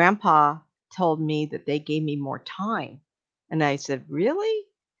 "Grandpa told me that they gave me more time." And I said, "Really?"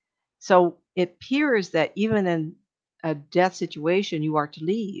 So it appears that even in a death situation, you are to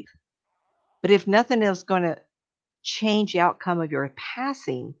leave. But if nothing else is going to change the outcome of your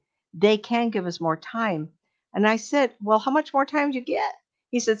passing, they can give us more time. And I said, well, how much more time did you get?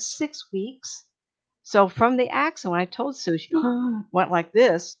 He said, 6 weeks. So from the accident, when I told Sue, she went like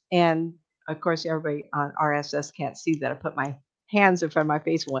this. And of course, everybody on RSS can't see that. I put my hands in front of my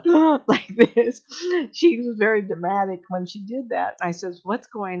face and went like this. She was very dramatic when she did that. I says, what's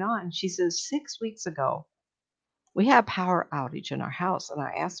going on? She says, 6 weeks ago, we had a power outage in our house. And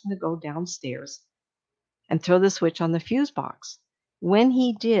I asked him to go downstairs and throw the switch on the fuse box. When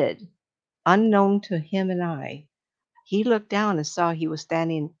he did, unknown to him and I, he looked down and saw he was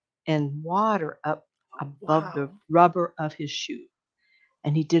standing in water up above the Wow. rubber of his shoe,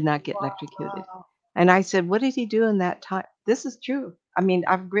 and he did not get electrocuted. Wow. And I said, what did he do in that time? This is true. I mean,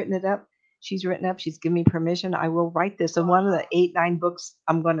 I've written it up. She's written up. She's given me permission. I will write this. And one of the 8, 9 books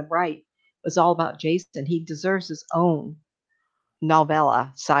I'm going to write was all about Jason. He deserves his own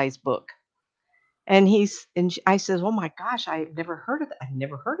novella size book. And I says, oh my gosh, I've never heard of that. I've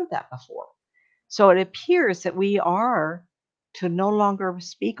never heard of that before. So it appears that we are to no longer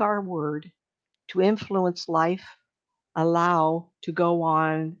speak our word, to influence life, allow to go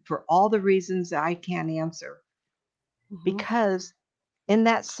on for all the reasons that I can't answer. Hmm. Because in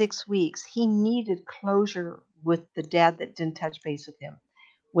that 6 weeks, he needed closure with the dad that didn't touch base with him,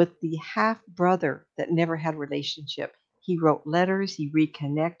 with the half brother that never had a relationship. He wrote letters, he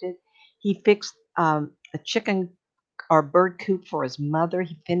reconnected, he fixed a chicken or bird coop for his mother,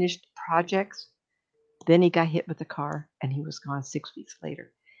 he finished projects. Then he got hit with a car and he was gone 6 weeks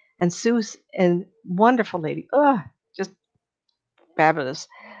later. And Sue's a wonderful lady. Just fabulous.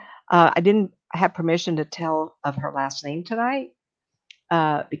 I didn't have permission to tell of her last name tonight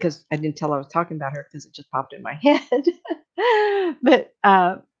because I didn't tell her I was talking about her because it just popped in my head. But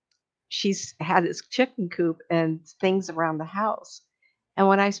she's had this chicken coop and things around the house. And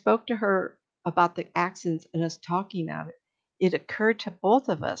when I spoke to her about the accidents and us talking about it, it occurred to both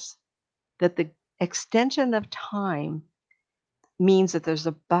of us that the extension of time means that there's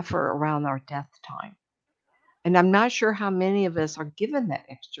a buffer around our death time. And I'm not sure how many of us are given that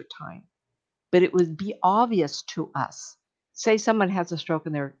extra time, but it would be obvious to us. Say someone has a stroke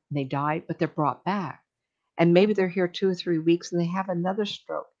and they die, but they're brought back. And maybe they're here 2 or 3 weeks and they have another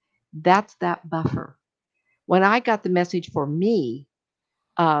stroke. That's that buffer. When I got the message for me,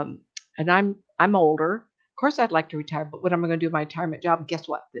 um, and I'm older. Of course, I'd like to retire, but what am I going to do my retirement job? Guess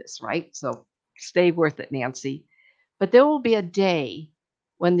what? This, right? So stay worth it, Nancy. But there will be a day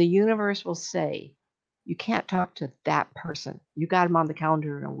when the universe will say, you can't talk to that person. You got them on the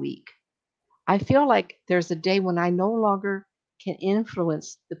calendar in a week. I feel like there's a day when I no longer can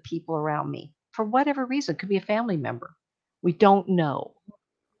influence the people around me for whatever reason. It could be a family member. We don't know.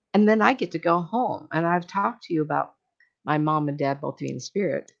 And then I get to go home. And I've talked to you about my mom and dad both being in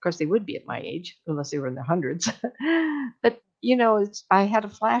spirit. Of course, they would be at my age, unless they were in their hundreds. But, I had a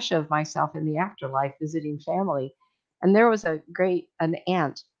flash of myself in the afterlife visiting family. And there was an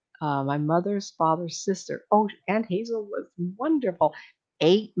aunt, my mother's father's sister. Oh, Aunt Hazel was wonderful.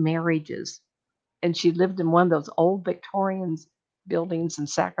 8 marriages. And she lived in one of those old Victorian buildings in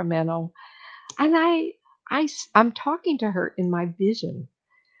Sacramento. And I'm talking to her in my vision.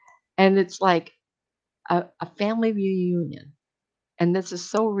 And it's like a family reunion. And this is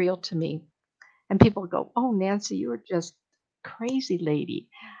so real to me. And people go, oh, Nancy, you're just crazy lady.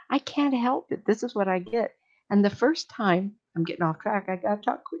 I can't help it. This is what I get. And the first time, I'm getting off track, I got to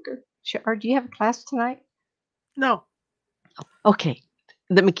talk quicker. Or do you have a class tonight? No. Okay.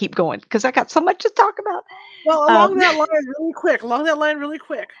 Let me keep going because I got so much to talk about. Well, Um, along that line, really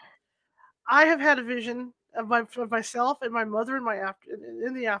quick, I have had a vision of myself and my mother in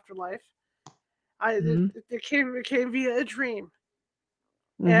in the afterlife. mhm, It came via a dream,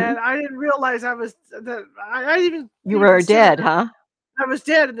 mhm. and I didn't realize I didn't You even were consider dead, that huh? I was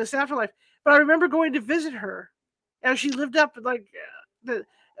dead in this afterlife. But I remember going to visit her, and she lived up like the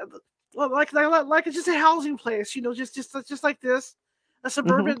like it's just a housing place, just like this, a Mhm,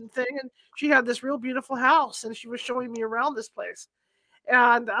 suburban thing. And she had this real beautiful house, and she was showing me around this place.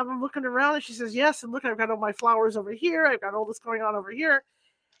 And I'm looking around, and she says, "Yes, and look, I've got all my flowers over here. I've got all this going on over here."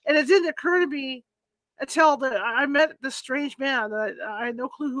 And it didn't occur to me until I met this strange man that I had no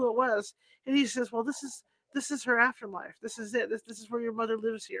clue who it was. And he says, "Well, this is her afterlife. This is it. This is where your mother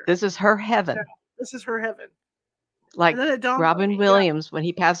lives here. this is her Yeah, heaven. this is her heaven." And Like then it dawned on Robin me, yeah, Williams when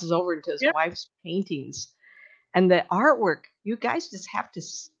he passes over into his yeah, wife's paintings. And the artwork, you guys just have to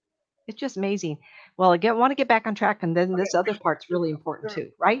it's just amazing. Well, I want to get back on track, and then this other part's there we really go. important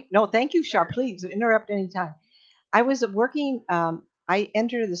too, right? No, thank you, Sharp. Please interrupt anytime. I was working, I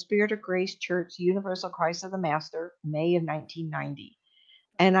entered the Spirit of Grace Church, Universal Christ of the Master, May of 1990.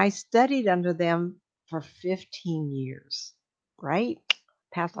 And I studied under them for 15 years, right?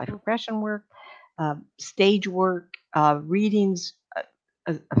 past life Mhm. regression work, stage work, readings,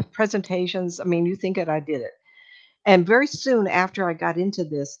 presentations. I mean, you think it, I did it. And very soon after I got into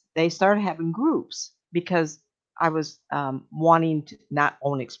this, they started having groups because I was wanting to not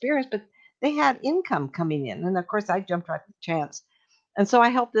own experience, but they had income coming in. And of course, I jumped right at the chance. And so I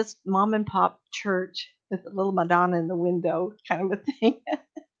helped this mom and pop church with a little Madonna in the window kind of a thing.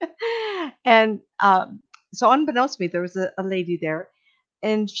 And so, unbeknownst to me, there was a lady there,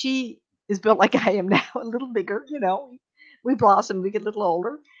 and she is built like I am now, a little bigger. We blossom, we get a little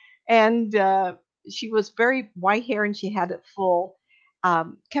older, and she was very white hair, and she had it full.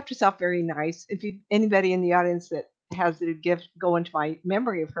 Kept herself very nice. If you anybody in the audience that has a gift, go into my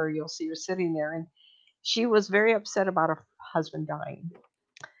memory of her, you'll see her sitting there, and she was very upset about her husband dying.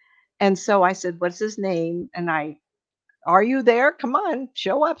 And so I said, "What's his name?" And "Are you there? Come on,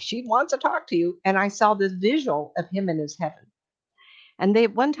 show up. She wants to talk to you." And I saw this visual of him in his heaven. And they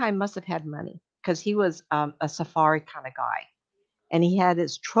at one time must have had money because he was a safari kind of guy. And he had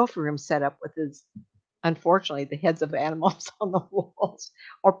his trophy room set up with his, unfortunately, the heads of animals on the walls,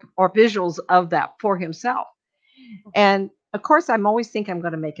 or visuals of that for himself. And of course, I'm always thinking I'm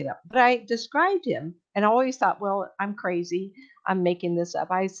going to make it up. But I described him and I always thought, well, I'm crazy. I'm making this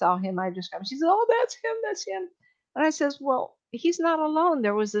up. I saw him. I described him. She said, "Oh, that's him. That's him." And I says, "Well, he's not alone.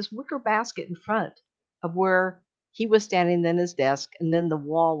 There was this wicker basket in front of where he was standing, then his desk, and then the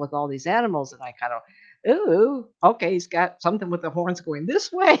wall with all these animals." And I kind of, "Ooh, okay, he's got something with the horns going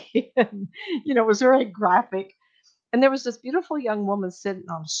this way." And, it was very graphic. And there was this beautiful young woman sitting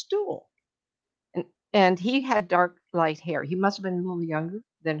on a stool, and he had dark light hair. He must have been a little younger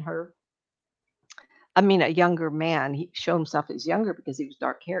than her. I mean, a younger man. He showed himself as younger because he was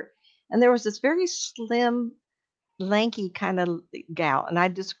dark haired. And there was this very slim, lanky kind of gal, and I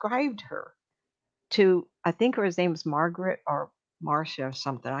described her to, I think her name was Margaret or Marcia or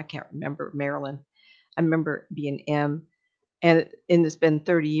something. I can't remember. Marilyn. I remember it being M. And it's been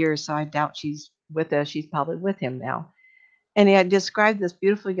 30 years, so I doubt she's with us. She's probably with him now. And he had described this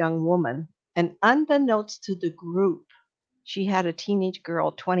beautiful young woman, and unbeknownst to the group, she had a teenage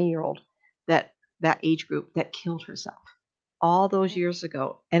girl, 20-year-old, that age group that killed herself all those years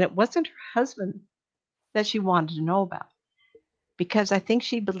ago. And it wasn't her husband that she wanted to know about because I think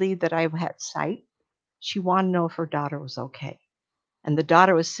she believed that I had sight. She wanted to know if her daughter was okay. And the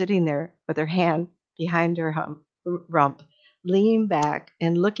daughter was sitting there with her hand behind her rump, leaning back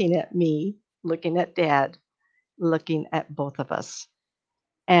and looking at me, looking at dad, looking at both of us.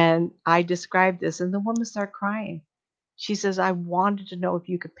 And I described this, and the woman started crying. She says, "I wanted to know if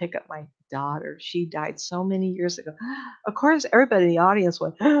you could pick up my daughter. She died so many years ago." Of course, everybody in the audience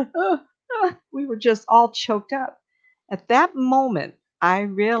went, we were just all choked up. At that moment, I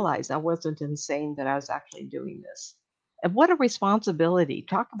realized I wasn't insane, that I was actually doing this. And what a responsibility.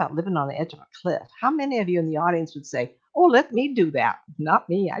 Talk about living on the edge of a cliff. How many of you in the audience would say, "Oh, let me do that"? Not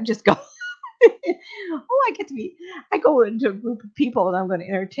me. I just go, "Oh, I go into a group of people and I'm going to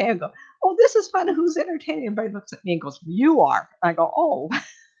entertain and go, 'Oh, this is fun. Who's entertaining?' Everybody looks at me and goes, 'You are.' I go, 'Oh.'"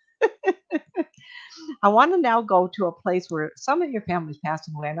 I want to now go to a place where some of your family's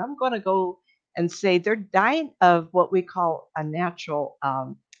passing away, and I'm going to go and say they're dying of what we call a natural,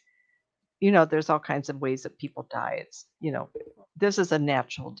 there's all kinds of ways that people die. This is a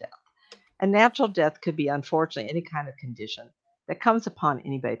natural death. A natural death could be, unfortunately, any kind of condition that comes upon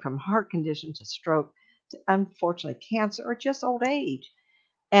anybody, from heart condition to stroke to, unfortunately, cancer or just old age.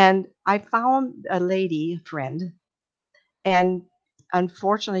 And I found a lady friend, and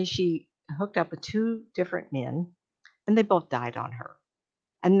unfortunately, she hooked up with two different men, and they both died on her.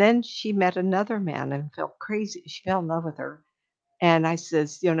 And then she met another man and felt crazy. She fell in love with her. And I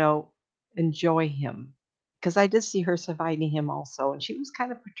says, "Enjoy him." Because I did see her surviving him also. And she was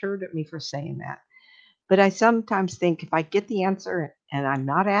kind of perturbed at me for saying that. But I sometimes think if I get the answer and I'm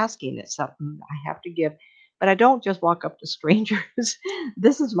not asking, it's something I have to give. But I don't just walk up to strangers.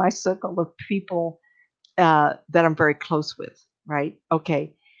 This is my circle of people that I'm very close with, right?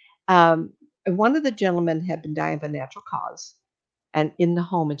 Okay. One of the gentlemen had been dying of a natural cause and in the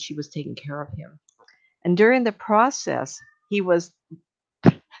home, and she was taking care of him. And during the process, he was,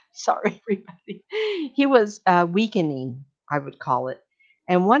 sorry, everybody, he was weakening, I would call it.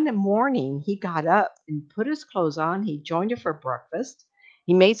 And one morning, he got up and put his clothes on. He joined her for breakfast.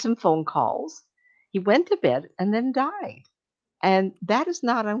 He made some phone calls. He went to bed and then died. And that is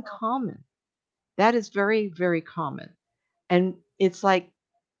not uncommon. That is very, very common. And it's like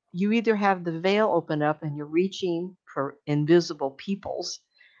you either have the veil open up and you're reaching for invisible peoples.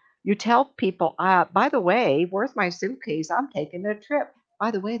 You tell people, "By the way, where's my suitcase? I'm taking a trip.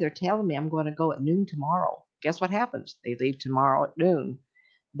 By the way, they're telling me I'm going to go at noon tomorrow." Guess what happens? They leave tomorrow at noon.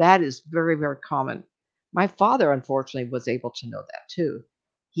 That is very, very common. My father, unfortunately, was able to know that too.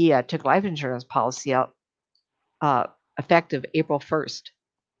 He took life insurance policy out uh, effective April 1st,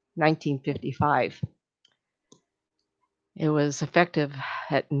 1955. It was effective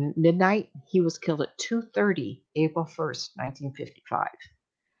at midnight. He was killed at 2:30, April 1st, 1955.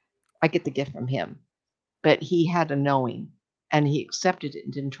 I get the gift from him, but he had a knowing and he accepted it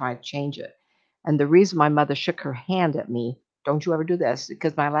and didn't try to change it. And the reason my mother shook her hand at me, don't you ever do this,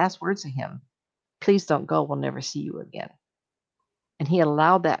 because my last words to him, please don't go, we'll never see you again. And he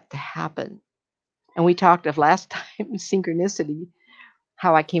allowed that to happen. And we talked of last time synchronicity,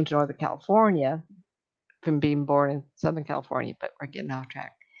 how I came to Northern California from being born in Southern California, but we're getting off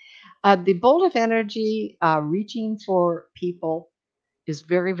track. The bolt of energy reaching for people is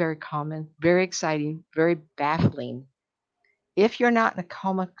very, very common, very exciting, very baffling. If you're not in a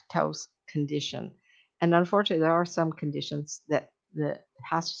comatose condition, and unfortunately, there are some conditions that the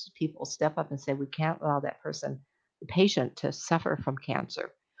hospice people step up and say, we can't allow that person, the patient, to suffer from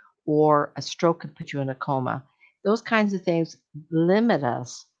cancer, or a stroke could put you in a coma. Those kinds of things limit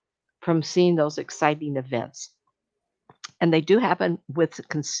us from seeing those exciting events. And they do happen with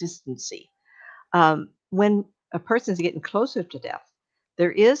consistency. When a person is getting closer to death,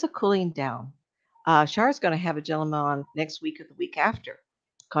 there is a cooling down. Shara's going to have a gentleman on next week or the week after,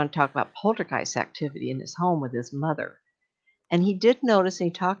 going to talk about poltergeist activity in his home with his mother. And he did notice, and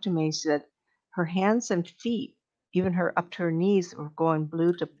he talked to me, he said her hands and feet, even her up to her knees, were going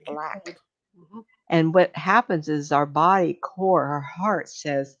blue to black. Mm-hmm. And what happens is our body core, our heart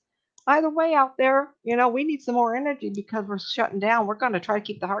says, by the way, out there, we need some more energy because we're shutting down. We're going to try to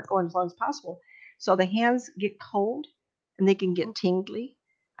keep the heart going as long as possible. So the hands get cold and they can get tingly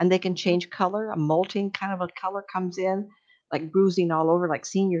and they can change color. A molting kind of a color comes in, like bruising all over, like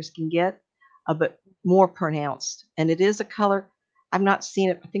seniors can get, but more pronounced. And it is a color. I've not seen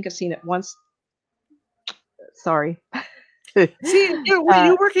it. I think I've seen it once. Sorry. See, when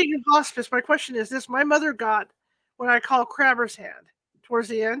you're working in hospice, my question is this: my mother got what I call crabber's hand towards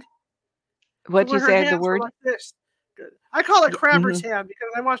the end. So What you where her said, the hands were word? like this. Good. I call it crabber's Mm-hmm. hand because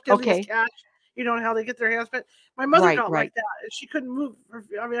I watched Deadliest Okay. Catch. You know how they get their hands bent. My mother Right, got right. like that, and she couldn't move.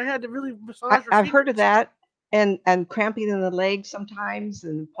 I mean, I had to really I, massage her I've heard of fingers. that, and cramping in the legs sometimes,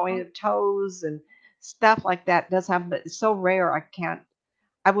 and Uh-huh. pointed toes and stuff like that does happen, but it's so rare. I can't.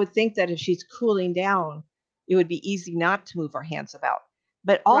 I would think that if she's cooling down, it would be easy not to move our hands about.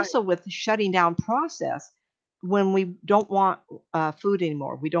 But Right, also with the shutting down process, when we don't want food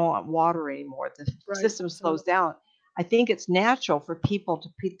anymore, we don't want water anymore, the right. system So, slows down. I think it's natural for people to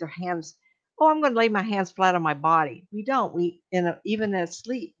put their hands. Oh, I'm going to lay my hands flat on my body. We don't. Even in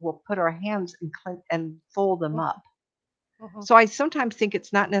sleep, we'll put our hands and fold them uh-huh, up. uh-huh. So I sometimes think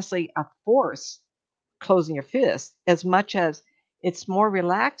it's not necessarily a force closing your fist as much as it's more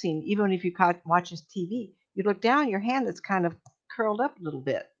relaxing. Even if you watch this TV, you look down, your hand is kind of curled up a little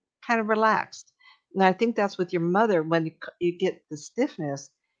bit, kind of relaxed. And I think that's with your mother when you get the stiffness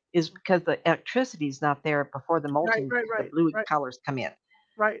is because the electricity is not there before the Right, molting, right, the right, blue right, colors come in.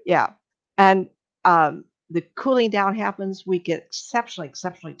 right. Yeah. And the cooling down happens, we get exceptionally,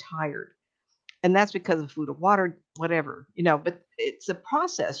 exceptionally tired, and that's because of food or water, whatever, but it's a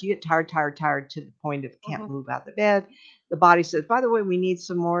process. You get tired, tired, tired to the point of can't Uh-huh, move out of the bed. The body says, by the way, we need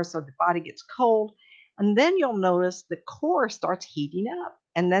some more. So the body gets cold. And then you'll notice the core starts heating up.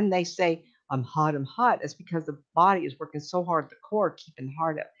 And then they say, I'm hot, I'm hot. It's because the body is working so hard, the core keeping the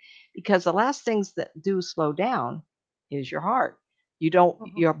heart up. Because the last things that do slow down is your heart. uh-huh.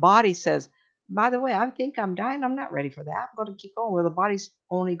 Your body says, by the way, I think I'm dying. I'm not ready for that. I'm going to keep going. Well, the body's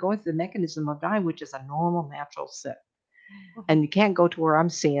only going through the mechanism of dying, which is a normal, natural set. Uh-huh. And you can't go to where I'm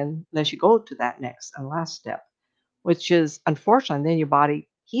seeing unless you go to that next and last step, which is unfortunately, then your body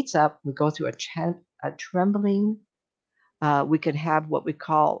heats up. We go through a trembling. We could have what we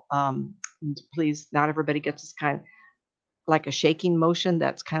call, please, not everybody gets this kind, like a shaking motion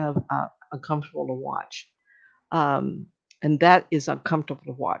that's kind of uncomfortable to watch. Um, and that is uncomfortable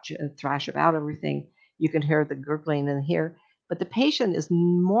to watch and thrash about everything. You can hear the gurgling in here, but the patient is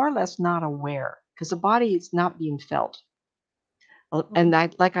more or less not aware because the body is not being felt. Uh-huh. And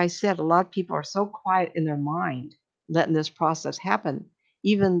like I said, a lot of people are so quiet in their mind letting this process happen.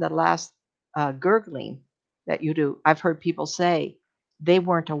 Even the last gurgling that you do, I've heard people say they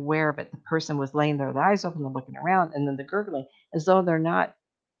weren't aware of it. The person was laying there, their eyes open and looking around, and then the gurgling as though they're not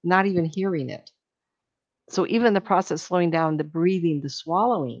even hearing it. So even the process slowing down the breathing, the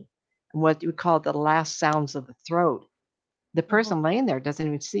swallowing, and what you call the last sounds of the throat, the Uh-huh. person laying there doesn't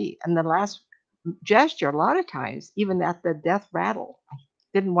even see. And the last gesture, a lot of times, even at the death rattle, I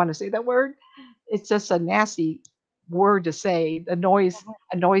didn't want to say that word. It's just a nasty. word to say. Mhm.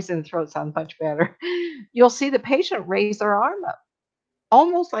 A noise in the throat sounds much better. You'll see the patient raise their arm up,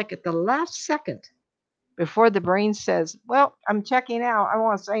 almost like at the last second before the brain says, "Well, I'm checking out. I don't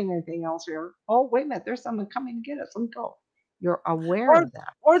want to say anything else here." Oh, wait a minute, there's someone coming to get us. Let me go. You're aware Or of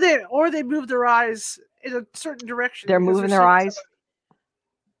that. or they move their eyes in a certain direction They're because they're moving their seeing eyes. somebody.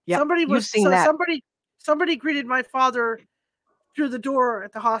 Yep, Somebody you've was seen so that. somebody greeted my father through the door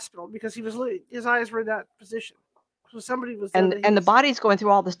at the hospital because his eyes were in that position. So somebody was there that he And the was. body's going through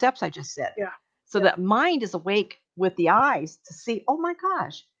all the steps I just said. Yeah, So yeah. that mind is awake with the eyes to see, oh my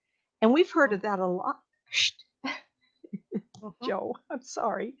gosh. And we've heard Mhm, of that a lot. Shh, mhm. Joe, I'm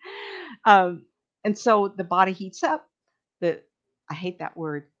sorry. Um, and so the body heats up. The I hate that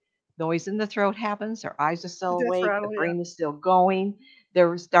word. Noise in the throat happens. Their eyes are The still death awake. The rattle. Yeah, brain is still going.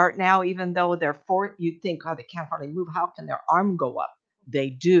 They're start now, even though they're four. You'd think, oh, they can't hardly move. How can their arm go up? They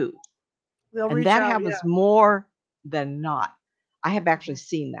do, they'll and reach that out. Yeah. happens more than not. I have actually Mhm,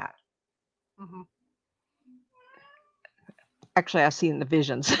 seen that. mhm, Actually, I've seen the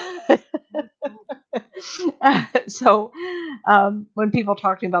visions. mhm, mhm. So when people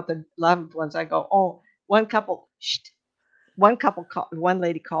talk to me about the loved ones, I go, oh, one couple, one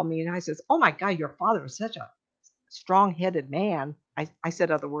lady called me and I says, oh my God, your father was such a strong-headed man. I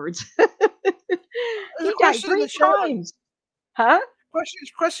said other words. There's a He died question in the three chat room. times. Huh?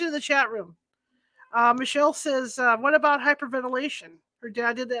 Question in the chat room. Michelle says, "What about hyperventilation? Her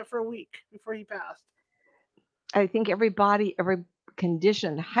dad did that for a week before he passed." I think every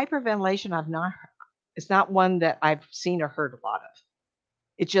condition, hyperventilation, it's not one that I've seen or heard a lot of.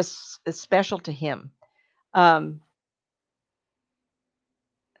 It's special to him. Um,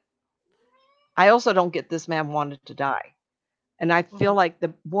 I also don't get this man wanted to die. And I feel Mhm. like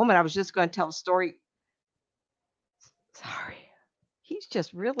the woman, I was just going to tell a story. Sorry. He's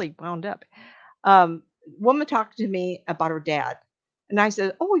just really wound up. Woman talked to me about her dad. And I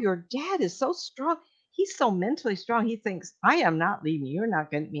said, oh, your dad is so strong. He's so mentally strong. He thinks, I am not leaving. You're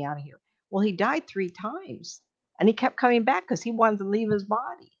not getting me out of here. Well, he died three times. And he kept coming back because he wanted to leave his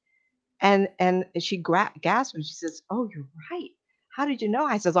body. And she gasped and she says, oh, you're right. How did you know?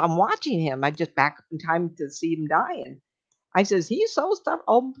 I says, I'm watching him. I just back up in time to see him dying. I says, he's so stubborn.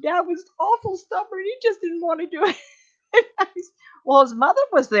 Oh, dad was awful stubborn. He just didn't want to do it. Well, his mother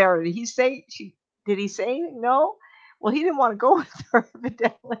was there. Did he say no? Well, he didn't want to go with her,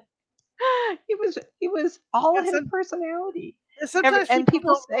 evidently. He was all Yeah, his personality. sometimes And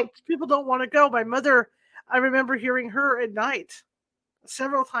people say, people don't want to go. My mother, I remember hearing her at night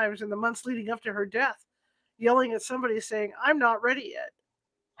several times in the months leading up to her death, yelling at somebody saying, "I'm not ready yet."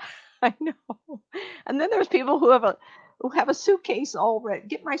 I know. And then there's people who have a suitcase all ready.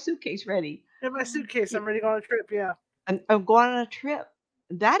 Get my suitcase ready. In my suitcase, Y- I'm ready to go on a trip. Yeah, And I'm going on a trip.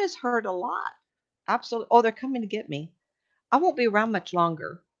 That has hurt a lot. Absolutely. Oh, they're coming to get me. I won't be around much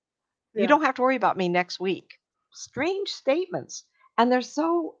longer. You yeah. don't have to worry about me next week. Strange statements. And they're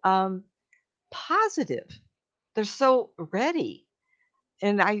so positive. They're so ready.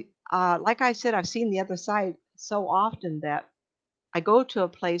 And like I said, I've seen the other side so often that I go to a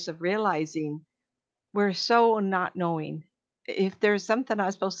place of realizing we're so not knowing. If there's something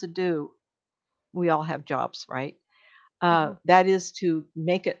I'm supposed to do, we all have jobs, right? Hmm. That is to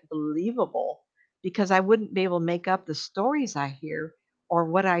make it believable because I wouldn't be able to make up the stories I hear or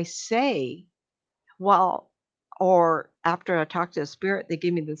what I say. Well, or after I talk to a spirit, they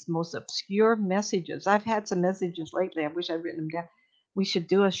give me this most obscure messages. I've had some messages lately. I wish I'd written them down. We should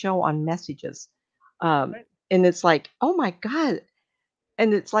do a show on messages. Um, Right. and it's like, oh my God.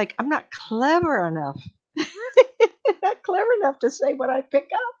 And it's like, I'm not clever enough. Not clever enough to say what I pick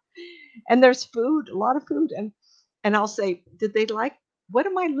up. And there's food, a lot of food. And I'll say, did they like, what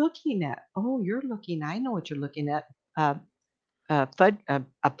am I looking at? Oh, you're looking, I know what you're looking at. Uh,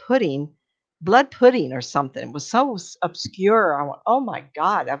 a pudding, blood pudding or something. It was so obscure. I went, oh my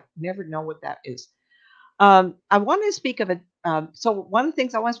God, I've never known what that is. I want to speak of it. So one of the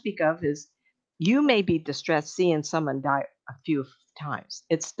things I want to speak of is you may be distressed seeing someone die a few times.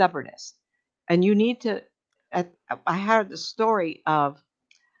 It's stubbornness, and you need to. I, I heard the story of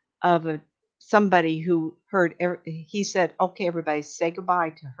somebody who heard. He said, "Okay, everybody, say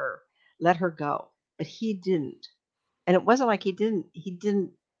goodbye to her. Let her go," but he didn't. And it wasn't like he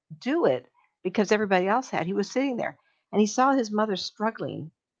didn't do it because everybody else had. He was sitting there and he saw his mother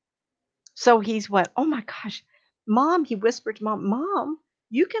struggling. So he's went, "Oh my gosh, mom," he whispered to mom, "Mom,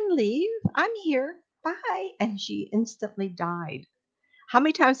 you can leave. I'm here. Bye." And she instantly died. How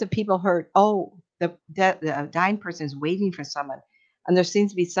many times have people heard, "Oh, the dying person is waiting for someone," and there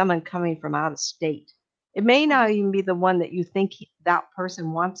seems to be someone coming from out of state. It may not Hmm. even be the one that you think that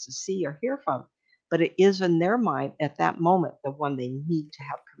person wants to see or hear from. but it is in their mind at that moment the one they need to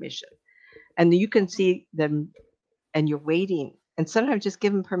have permission. And you can see them, and you're waiting, and sometimes just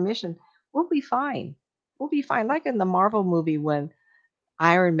give them permission. We'll be fine. We'll be fine. Like in the Marvel movie when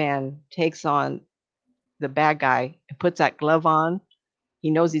Iron Man takes on the bad guy and puts that glove on, he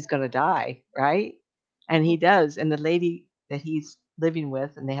knows he's going to die, right? And he does. And the lady that he's living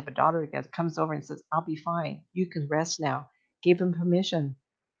with, and they have a daughter together, comes over and says, I'll be fine. You can rest now. Give him permission.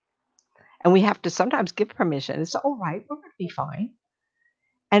 And we have to sometimes give permission. It's all right. We're going to be fine.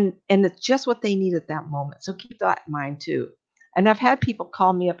 And it's just what they need at that moment. So keep that in mind too. And I've had people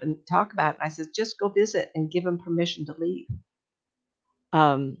call me up and talk about it. And I said, just go visit and give them permission to leave.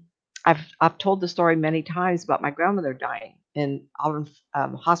 Um, I've told the story many times about my grandmother dying in Auburn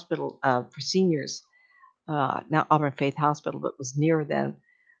Hospital for seniors, not Auburn Faith Hospital, but was near then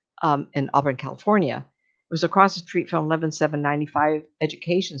in Auburn, California. It was across the street from 11795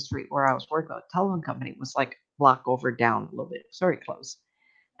 Education Street where I was working at a telephone company. It was like a block over down a little bit. It was very close.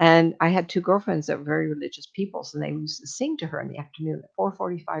 And I had two girlfriends that were very religious people, so they used to sing to her in the afternoon. At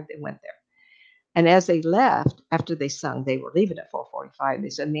 4:45, they went there. And as they left, after they sung, they were leaving at 4:45. They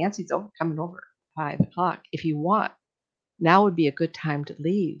said, Nancy's coming over at 5 o'clock. If you want, now would be a good time to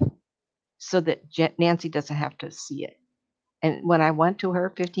leave so that Nancy doesn't have to see it. And when I went to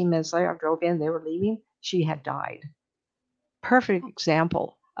her 15 minutes later, I drove in, they were leaving, she had died. Perfect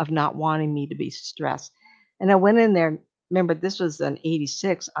example of not wanting me to be stressed. And I went in there, remember, this was an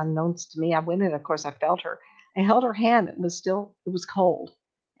 86, unknowns to me. I went in, of course, I felt her. I held her hand. It was cold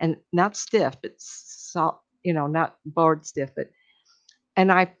and not stiff, but not board stiff,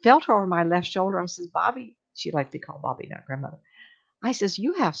 and I felt her over my left shoulder. I says, Bobby, she liked to call Bobby, not grandmother. I says,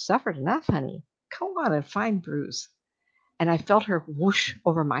 you have suffered enough, honey. Come on and find Bruce. And I felt her whoosh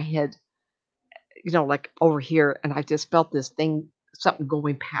over my head, like over here. And I just felt this thing, something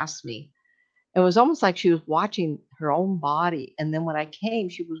going past me. It was almost like she was watching her own body. And then when I came,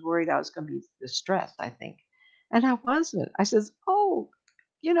 she was worried I was going to be distressed, I think. And I wasn't. I says, oh,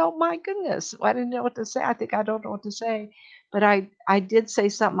 my goodness, I didn't know what to say. I think I don't know what to say. But I did say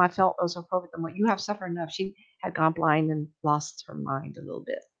something I felt was appropriate. And what you have suffered enough. She had gone blind and lost her mind a little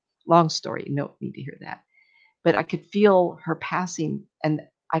bit. Long story. You don't need to hear that. But I could feel her passing, and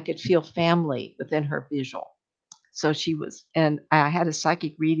I could feel family within her visual. So she was, and I had a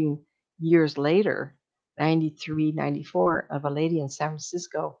psychic reading years later, 93, 94, of a lady in San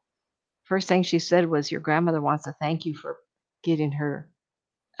Francisco. First thing she said was, your grandmother wants to thank you for getting her,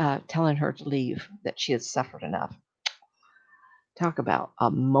 telling her to leave, that she had suffered enough. Talk about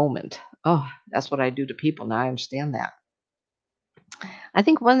a moment. Oh, that's what I do to people. Now I understand that. I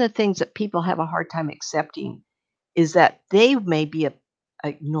think one of the things that people have a hard time accepting is that they may be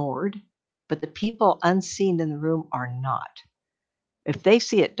ignored, but the people unseen in the room are not. If they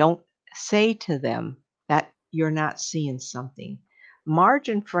see it, don't say to them that you're not seeing something. Marge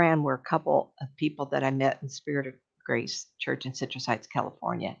and Fran were a couple of people that I met in Spirit of Grace Church in Citrus Heights,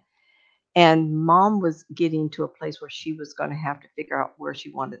 California. And Mom was getting to a place where she was going to have to figure out where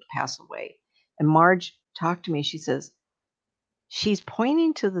she wanted to pass away. And Marge talked to me. She says, she's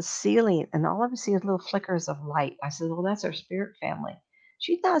pointing to the ceiling, and all of us see little flickers of light. I said, well, that's our spirit family.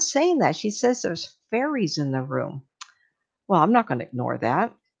 She's not saying that. She says there's fairies in the room. Well, I'm not going to ignore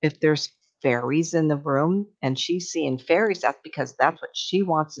that. If there's fairies in the room and she's seeing fairies, that's because that's what she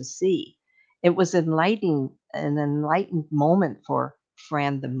wants to see. It was an enlightened moment for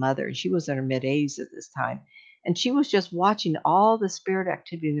Fran, the mother. She was in her mid-80s at this time. And she was just watching all the spirit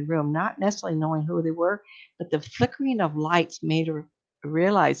activity in the room, not necessarily knowing who they were, but the flickering of lights made her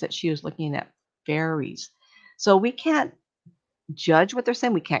realize that she was looking at fairies. So we can't judge what they're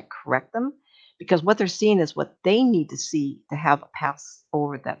saying. We can't correct them, because what they're seeing is what they need to see to have a pass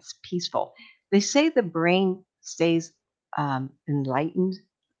over that's peaceful. They say the brain stays enlightened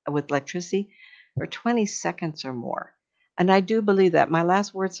with electricity for 20 seconds or more. And I do believe that. My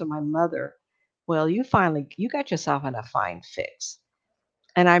last words to my mother, well, you got yourself in a fine fix.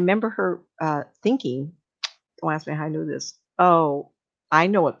 And I remember her thinking, don't ask me how I knew this. Oh, I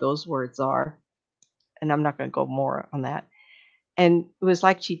know what those words are. And I'm not going to go more on that. And it was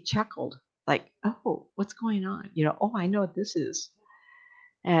like she chuckled, like, oh, what's going on? Oh, I know what this is.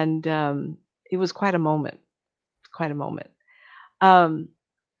 And it was quite a moment,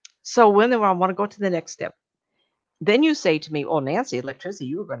 So when I want to go to the next step, then you say to me, oh, Nancy, electricity,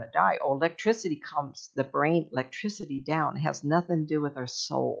 you were going to die. Oh, electricity calms the brain, electricity down. It has nothing to do with our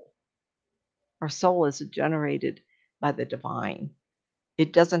soul. Our soul is generated by the divine.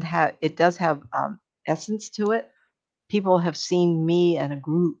 It does have essence to it. People have seen me in a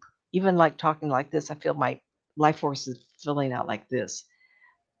group, even like talking like this. I feel my life force is filling out like this.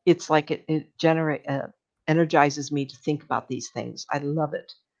 it's like it energizes me to think about these things. I love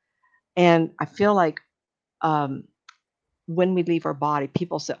it. And I feel like um, when we leave our body,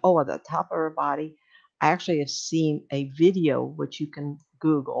 people say, oh, at the top of our body. I actually have seen a video, which you can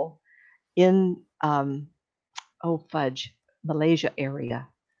Google, in, oh, fudge, Malaysia area,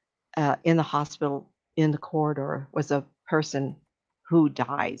 in the hospital, in the corridor, was a person who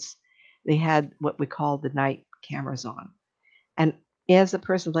dies. They had what we call the night cameras on. And as the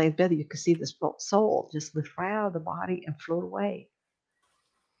person lay in bed, you could see this soul just lift right out of the body and float away.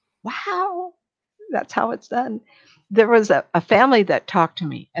 Wow, that's how it's done. There was a family that talked to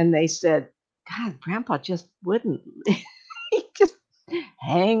me, and they said, God, Grandpa just wouldn't. He just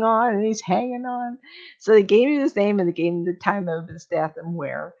hang on, and he's hanging on. So they gave me his name, and they gave me the time of his death and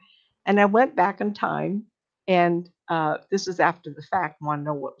where. And I went back in time, and this is after the fact, want to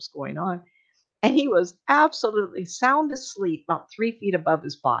know what was going on. And he was absolutely sound asleep, about 3 feet above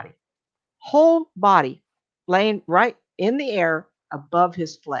his body, whole body laying right in the air above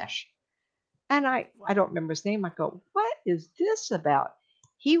his flesh. And I don't remember his name. I go, what is this about?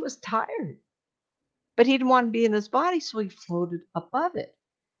 He was tired, but he didn't want to be in his body, so he floated above it.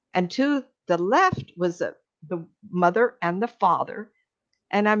 And to the left was the mother and the father.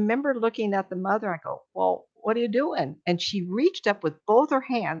 And I remember looking at the mother. I go, well, what are you doing? And she reached up with both her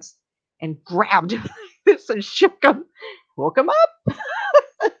hands and grabbed him like this and shook him, woke him up.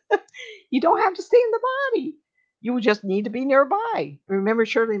 You don't have to stay in the body. You just need to be nearby. Remember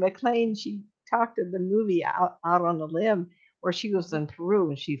Shirley MacLaine? She talked in the movie out on a limb where she was in Peru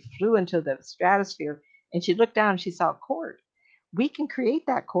and she flew into the stratosphere and she looked down and she saw a cord. We can create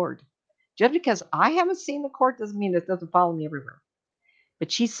that cord. Just because I haven't seen the cord doesn't mean it doesn't follow me everywhere.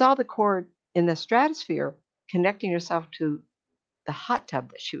 But she saw the cord in the stratosphere connecting herself to the hot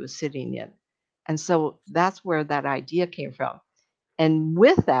tub that she was sitting in. And so that's where that idea came from. And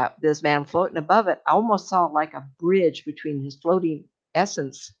with that, this man floating above it, I almost saw like a bridge between his floating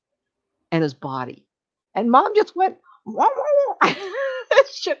essence and his body. And mom just went, wah, wah, wah.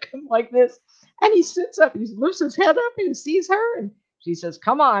 Shook him like this. And he sits up, he lifts his head up and he sees her. And she says,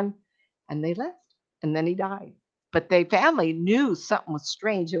 come on. And they left. And then he died. But the family knew something was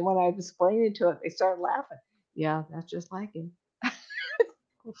strange. And when I explained it to it, they started laughing. Yeah, that's just like him.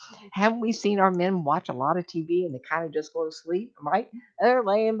 Haven't we seen our men watch a lot of TV and they kind of just go to sleep, right? They're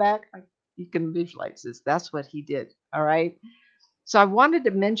laying back. Like you can visualize this. That's what he did. All right. So I wanted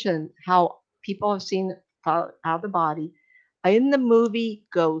to mention how people have seen out of the body. In the movie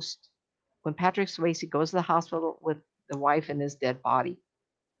Ghost, when Patrick Swayze goes to the hospital with the wife and his dead body,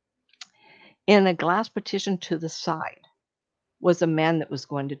 in a glass partition to the side was a man that was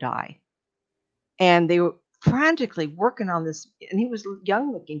going to die. And they were frantically working on this. And he was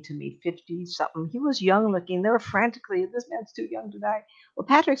young looking to me, 50 something. He was young looking. They were frantically, this man's too young to die. Well,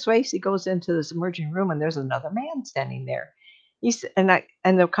 Patrick Swayze goes into this emerging room and there's another man standing there.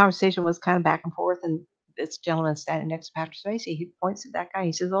 And the conversation was kind of back and forth. And this gentleman standing next to Patrick Swayze, he points at that guy.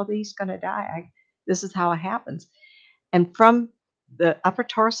 He says, oh, he's going to die. This is how it happens. And from the upper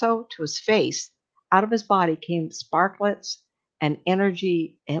torso to his face, out of his body came sparklets and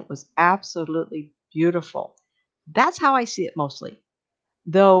energy, and it was absolutely beautiful. That's how I see it mostly.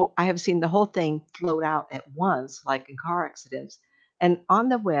 Though I have seen the whole thing float out at once, like in car accidents. And on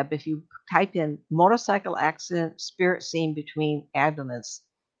the web, if you type in motorcycle accident spirit scene between ambulance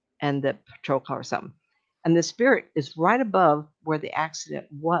and the patrol car or something, and the spirit is right above where the accident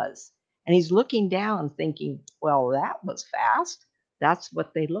was. And he's looking down thinking, well, that was fast. That's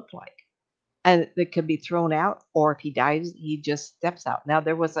what they look like. And it could be thrown out, or if he dies, he just steps out. Now,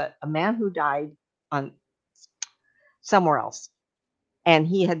 there was a man who died on somewhere else, and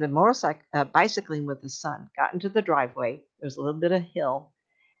he had been bicycling with his son, got into the driveway. There was a little bit of hill,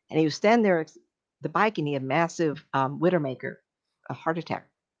 and he was standing there, the bike, and he had massive Widowmaker, a heart attack.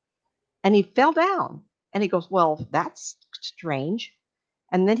 And he fell down, and he goes, well, that's strange.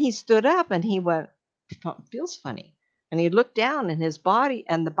 And then he stood up, and he went, feels funny. And he looked down, and his body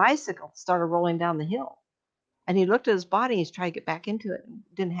and the bicycle started rolling down the hill. And he looked at his body, and he's trying to get back into it.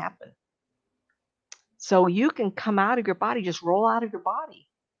 It didn't happen. So you can come out of your body, just roll out of your body.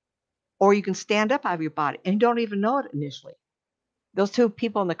 Or you can stand up out of your body, and you don't even know it initially. Those two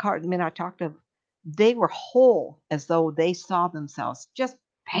people in the car, the men I talked to, they were whole as though they saw themselves just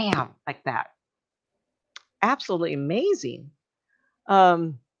bam, like that. Absolutely amazing.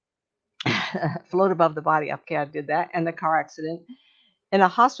 Float above the body. Okay, I did that. And the car accident. In a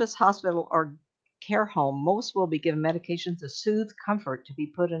hospice, hospital, or care home, most will be given medications to soothe comfort to be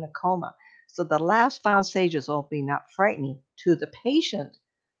put in a coma. So the last final stages will be not frightening to the patient,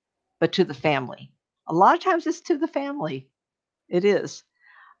 but to the family. A lot of times it's to the family. It is.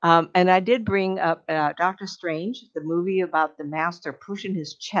 And I did bring up Doctor Strange, the movie about the master pushing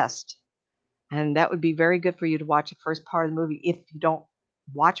his chest. And that would be very good for you to watch the first part of the movie if you don't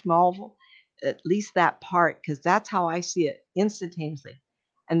watch Marvel, at least that part, because that's how I see it instantaneously.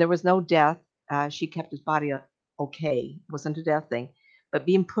 And there was no death. She kept his body okay. It wasn't a death thing. But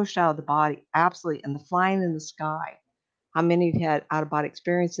being pushed out of the body, absolutely. And the flying in the sky. How many of you had out of body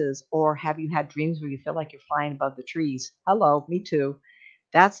experiences, or have you had dreams where you feel like you're flying above the trees? Hello, me too.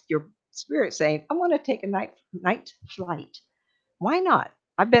 That's your spirit saying, I want to take a night flight. Why not?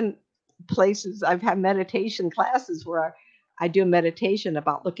 I've been places, I've had meditation classes where I do a meditation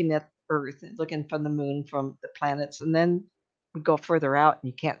about looking at Earth and looking from the moon, from the planets, and then we go further out and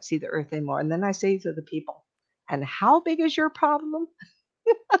you can't see the Earth anymore. And then I say to the people, and how big is your problem?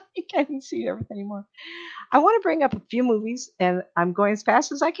 You can't even see everything anymore. I want to bring up a few movies, and I'm going as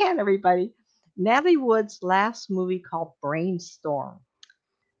fast as I can, everybody. Natalie Wood's last movie called Brainstorm,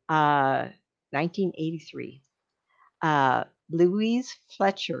 uh, 1983. Louise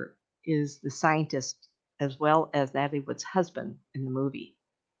Fletcher is the scientist as well as Natalie Wood's husband in the movie.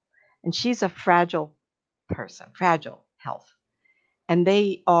 And she's a fragile person, fragile health. And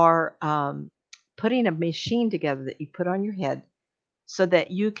they are putting a machine together that you put on your head so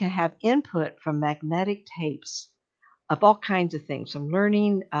that you can have input from magnetic tapes of all kinds of things, from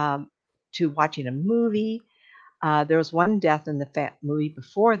learning to watching a movie. There was one death in the movie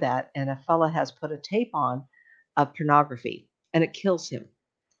before that, and a fella has put a tape on of pornography, and it kills him.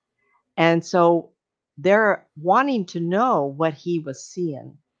 And so they're wanting to know what he was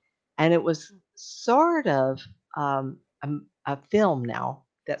seeing. And it was sort of a film now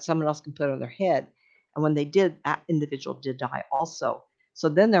that someone else can put on their head. And when they did, that individual did die also. So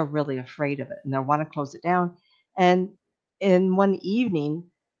then they're really afraid of it and they want to close it down. And in one evening,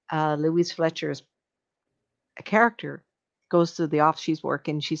 Louise Fletcher's character goes to the office she's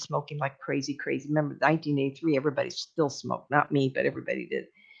working. She's smoking like crazy, crazy. Remember, 1983, everybody still smoked. Not me, but everybody did.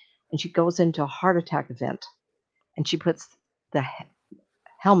 And she goes into a heart attack event and she puts the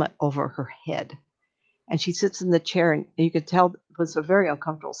helmet over her head and she sits in the chair, and you could tell it was a very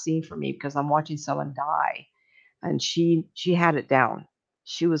uncomfortable scene for me because I'm watching someone die, and she had it down.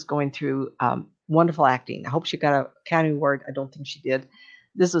 She was going through wonderful acting. I hope she got a Academy Award. I don't think she did.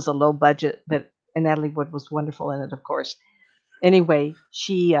 This was a low budget, but and Natalie Wood was wonderful in it, of course. Anyway,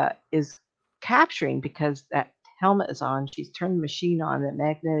 she is capturing because that helmet is on. She's turned the machine on. That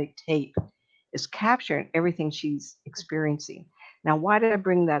magnetic tape is capturing everything she's experiencing. Now, why did I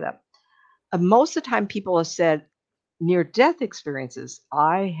bring that up? Most of the time, people have said near death experiences.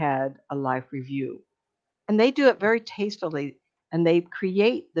 I had a life review, and they do it very tastefully, and they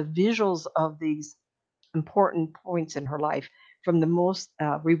create the visuals of these important points in her life, from the most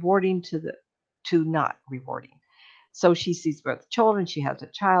rewarding to not rewarding. So she sees both children, she has a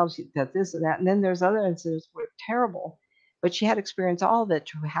child, she does this and that, and then there's other incidents were terrible, but she had experienced all of it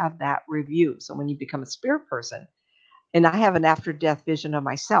to have that review. So when you become a spirit person, and I have an after death vision of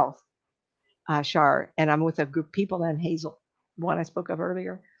myself, Shar, and I'm with a group of people and Hazel, one I spoke of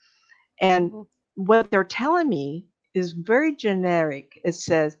earlier. And what they're telling me is very generic. It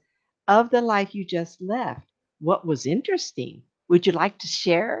says, of the life you just left, what was interesting? Would you like to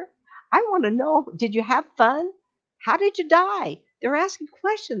share? I want to know, did you have fun? How did you die? They're asking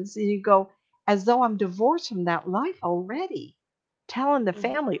questions, and you go, as though I'm divorced from that life already, telling the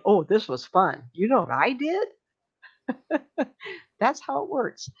family, oh, this was fun. You know what I did? That's how it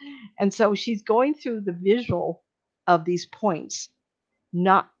works. And so she's going through the visual of these points,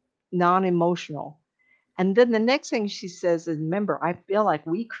 not non-emotional. And then the next thing she says is, remember, I feel like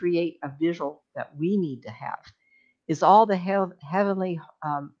we create a visual that we need to have is all the heavenly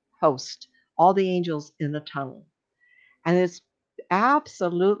host, all the angels in the tunnel. And it's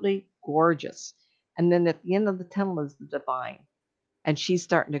absolutely gorgeous. And then at the end of the tunnel is the divine. And she's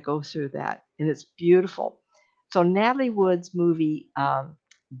starting to go through that. And it's beautiful. So Natalie Wood's movie,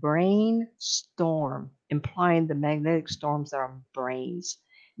 Brainstorm, implying the magnetic storms are brains.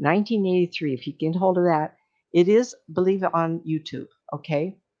 1983, if you get hold of that, it is, believe it, on YouTube,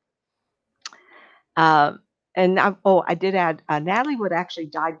 okay? And I did add, Natalie Wood actually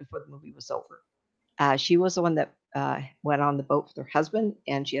died before the movie was over. She was the one that went on the boat with her husband,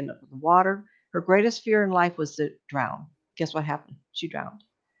 and she ended up in the water. Her greatest fear in life was to drown. Guess what happened? She drowned.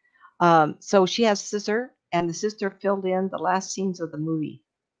 So she has a sister, and the sister filled in the last scenes of the movie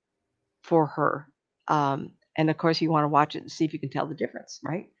for her. And of course, you want to watch it and see if you can tell the difference,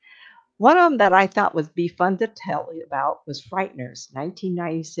 right? One of them that I thought would be fun to tell you about was Frighteners,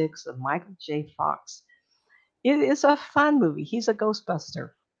 1996, of Michael J. Fox. It is a fun movie. He's a Ghostbuster.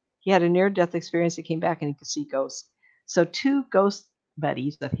 He had a near-death experience. He came back and he could see ghosts. So two ghosts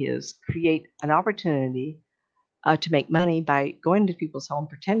buddies of his create an opportunity to make money by going to people's home,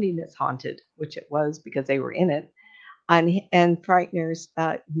 pretending it's haunted, which it was because they were in it. And frighteners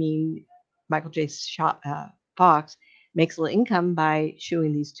mean Michael J. Fox makes a little income by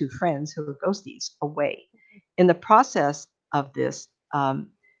shooing these two friends who are ghosties away. In the process of this,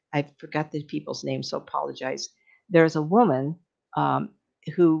 I forgot the people's names, so apologize. There's a woman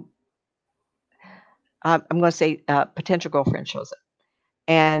who I'm going to say potential girlfriend shows up,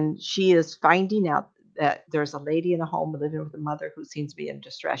 and she is finding out that there's a lady in the home living with a mother who seems to be in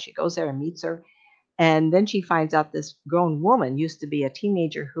distress. She goes there and meets her, and then she finds out this grown woman used to be a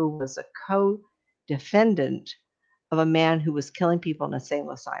teenager who was a co-defendant of a man who was killing people in a insane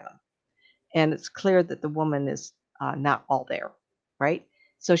asylum. And it's clear that the woman is not all there, right?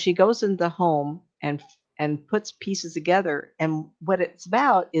 So she goes in the home and puts pieces together. And what it's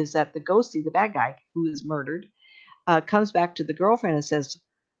about is that the ghostie, the bad guy who is murdered, comes back to the girlfriend and says,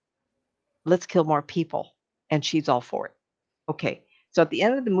 "Let's kill more people," and she's all for it. Okay. So at the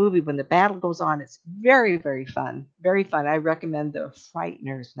end of the movie, when the battle goes on, it's very, very fun. Very fun. I recommend The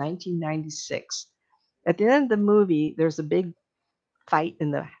Frighteners, 1996. At the end of the movie, there's a big fight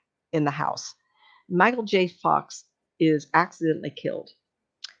in the house. Michael J. Fox is accidentally killed,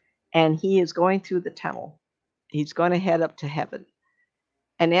 and he is going through the tunnel. He's going to head up to heaven.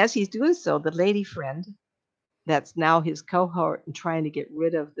 And as he's doing so, the lady friend that's now his cohort and trying to get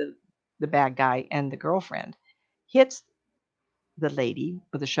rid of the bad guy and the girlfriend hits the lady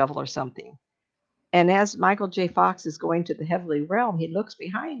with a shovel or something. And as Michael J. Fox is going to the heavenly realm, he looks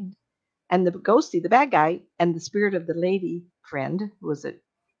behind, and the ghostie, the bad guy, and the spirit of the lady friend, who was a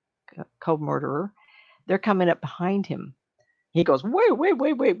co-murderer, they're coming up behind him. He goes, "Wait, wait,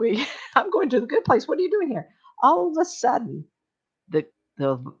 wait, wait, wait! I'm going to the good place. What are you doing here?" All of a sudden, the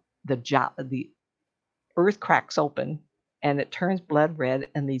the the earth cracks open, and it turns blood red,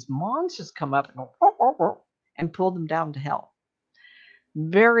 and these monsters come up and go, "Oh, oh, oh," and pull them down to hell.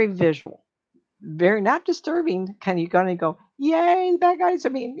 Very visual, very not disturbing. Kind of you're going to go, "Yay, the bad guys! I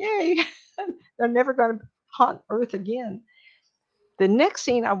mean, yay!" They're never going to haunt Earth again. The next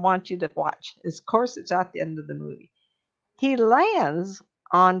scene I want you to watch is, of course, it's at the end of the movie. He lands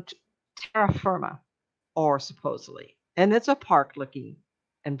on terra firma, or supposedly, and it's a park-looking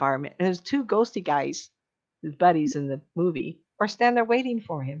environment. And there's two ghosty guys, his buddies in the movie, are standing there waiting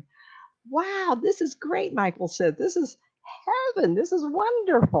for him. "Wow, this is great," Michael said. "This is heaven. This is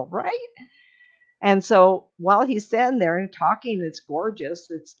wonderful, right?" And so while he's standing there and talking, it's gorgeous.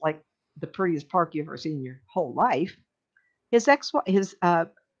 It's like the prettiest park you've ever seen in your whole life. His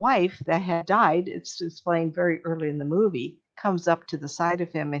wife that had died, it's explained very early in the movie, comes up to the side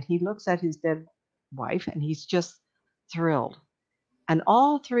of him, and he looks at his dead wife, and he's just thrilled. And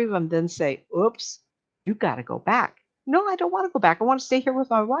all three of them then say, "Oops, you got to go back." "No, I don't want to go back. I want to stay here with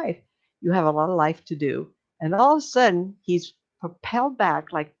my wife." "You have a lot of life to do." And all of a sudden, he's propelled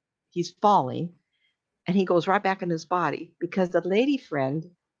back like he's falling, and he goes right back in his body because the lady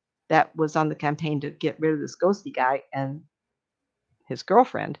friend that was on the campaign to get rid of this ghosty guy and his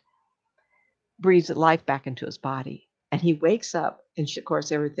girlfriend breathes life back into his body. And he wakes up, and of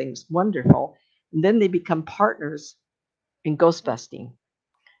course, everything's wonderful. And then they become partners in ghost busting.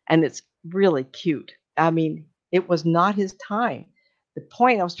 And it's really cute. I mean, it was not his time. The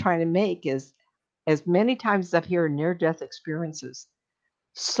point I was trying to make is, as many times as I've heard near death experiences,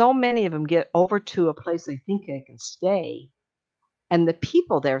 so many of them get over to a place they think they can stay. And the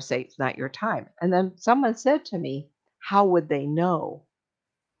people there say it's not your time. And then someone said to me, "How would they know?"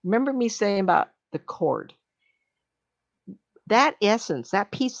 Remember me saying about the cord? That essence,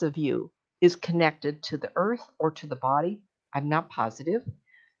 that piece of you is connected to the earth or to the body. I'm not positive,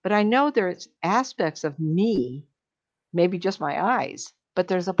 but I know there's aspects of me, maybe just my eyes, but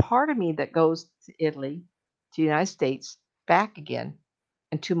there's a part of me that goes to Italy, to the United States, back again,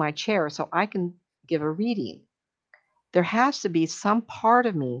 and to my chair so I can give a reading. There has to be some part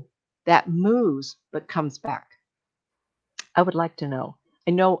of me that moves but comes back. I would like to know.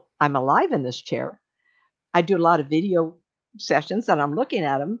 I know I'm alive in this chair. I do a lot of video sessions and I'm looking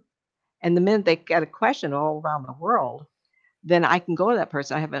at them. And the minute they get a question all around the world, then I can go to that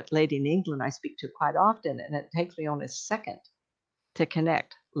person. I have a lady in England I speak to quite often, and it takes me only a second to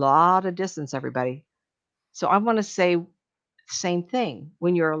connect. A lot of distance, everybody. So I want to say same thing.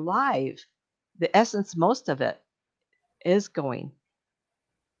 When you're alive, the essence, most of it is going,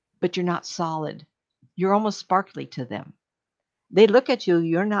 but you're not solid. You're almost sparkly to them. They look at you,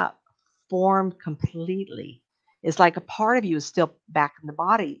 you're not formed completely. It's like a part of you is still back in the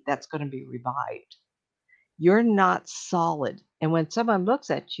body that's going to be revived. You're not solid. And when someone looks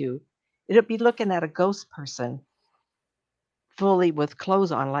at you, it'll be looking at a ghost person fully with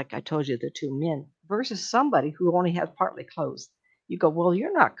clothes on, like I told you, the two men, versus somebody who only has partly clothes. You go, well,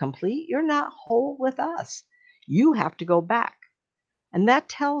 you're not complete. You're not whole with us. You have to go back. And that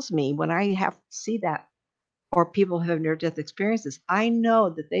tells me when I have to see that, or people who have near death experiences, I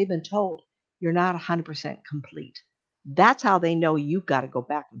know that they've been told you're not 100% complete. That's how they know you've got to go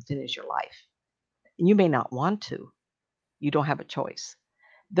back and finish your life. And you may not want to. You don't have a choice.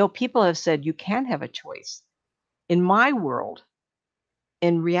 Though people have said you can have a choice. In my world,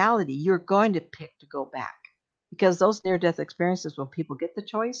 in reality, you're going to pick to go back because those near death experiences, when people get the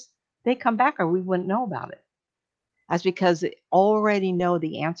choice, they come back or we wouldn't know about it. That's because they already know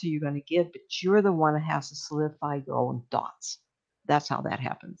the answer you're going to give, but you're the one that has to solidify your own thoughts. That's how that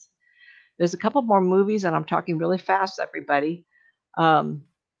happens. There's a couple more movies, and I'm talking really fast, everybody. Um,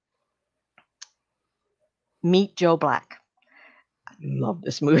 Meet Joe Black. I love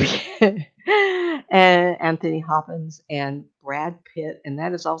this movie. And Anthony Hopkins and Brad Pitt, and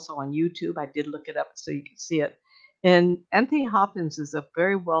that is also on YouTube. I did look it up so you can see it. And Anthony Hopkins is a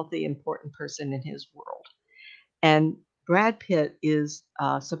very wealthy, important person in his world. And Brad Pitt is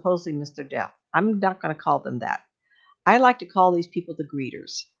supposedly Mr. Death. I'm not going to call them that. I like to call these people the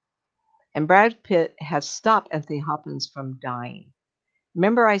greeters. And Brad Pitt has stopped Anthony Hopkins from dying.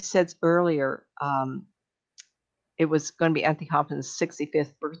 Remember, I said earlier it was going to be Anthony Hopkins'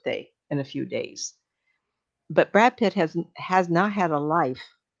 65th birthday in a few days. But Brad Pitt has not had a life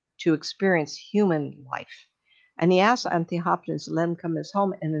to experience human life. And he asked Anthony Hopkins to let him come to his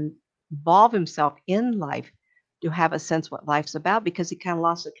home and involve himself in life to have a sense what life's about because he kind of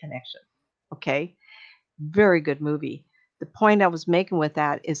lost the connection. Okay? Very good movie. The point I was making with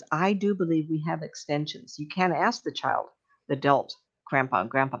that is I do believe we have extensions. You can't ask the child, the adult, grandpa and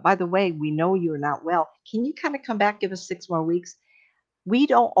grandpa, by the way, we know you're not well. Can you kind of come back, give us 6 more weeks? We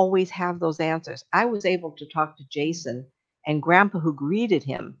don't always have those answers. I was able to talk to Jason and grandpa who greeted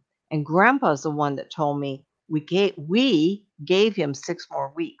him. And grandpa's the one that told me we gave him 6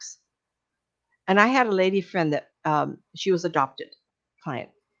 more weeks. And I had a lady friend that she was adopted client.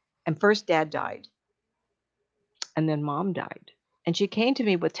 And first dad died. And then mom died. And she came to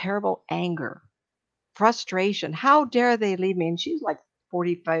me with terrible anger, frustration. How dare they leave me? And she's like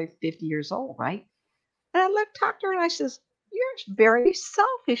 45, 50 years old, right? And I talked to her and I says, you're very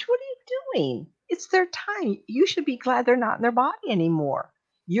selfish. What are you doing? It's their time. You should be glad they're not in their body anymore.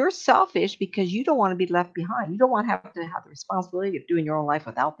 You're selfish because you don't want to be left behind. You don't want to have the responsibility of doing your own life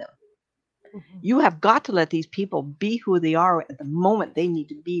without them. Mm-hmm. You have got to let these people be who they are at the moment they need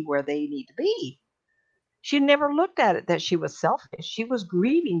to be where they need to be. She never looked at it that she was selfish. She was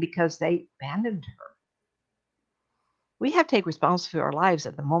grieving because they abandoned her. We have to take responsibility for our lives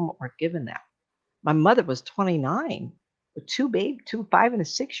at the moment we're given that. My mother was 29 with 2 5 and a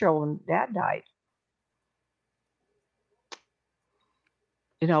 6-year-old, and dad died.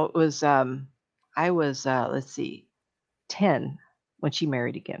 You know, it was, I was, 10 when she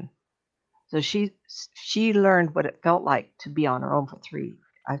married again. So she learned what it felt like to be on her own for 3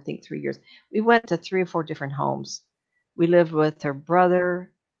 years. We went to 3 or 4 different homes. We lived with her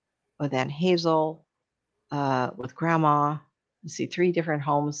brother, with Aunt Hazel, with grandma. 3 different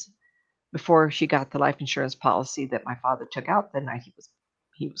homes before she got the life insurance policy that my father took out the night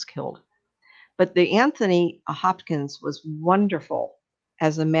he was killed. But the Anthony Hopkins was wonderful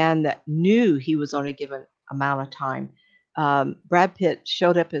as a man that knew he was only given amount of time. Brad Pitt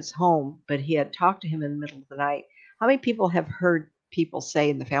showed up at his home, but he had talked to him in the middle of the night. How many people have heard people say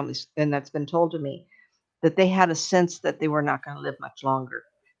in the families, and that's been told to me, that they had a sense that they were not going to live much longer?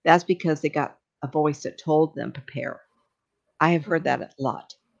 That's because they got a voice that told them, prepare. I have heard that a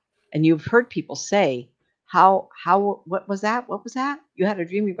lot. And you've heard people say, what was that? What was that? You had a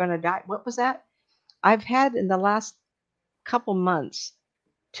dream you're going to die. What was that? I've had in the last couple months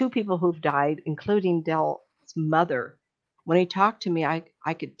 2 people who've died, including Dell's mother. When he talked to me, I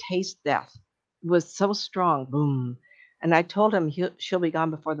could taste death. It was so strong. Boom. And I told him she'll be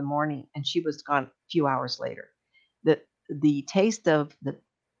gone before the morning, and she was gone a few hours later. The taste of the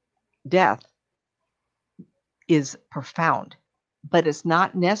death is profound, but it's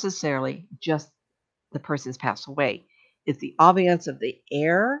not necessarily just the person's passed away. It's the ambiance of the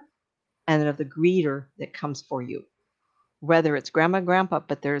air and of the greeter that comes for you. Whether it's grandma, grandpa,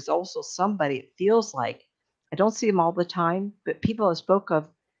 but there's also somebody, it feels like, I don't see them all the time, but people have spoke of,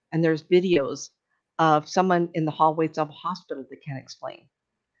 and there's videos of someone in the hallways of a hospital that can't explain.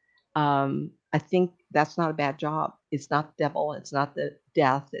 I think that's not a bad job. It's not the devil. It's not the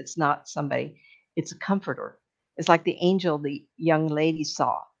death. It's not somebody. It's a comforter. It's like the angel the young lady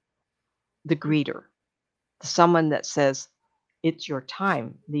saw, the greeter, someone that says, it's your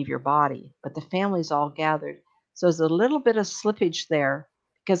time, leave your body. But the family's all gathered. So there's a little bit of slippage there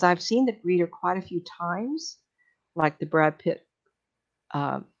because I've seen the reader quite a few times, like the Brad Pitt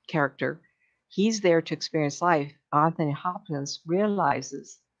character. He's there to experience life. Anthony Hopkins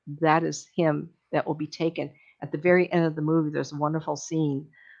realizes that is him that will be taken. At the very end of the movie, there's a wonderful scene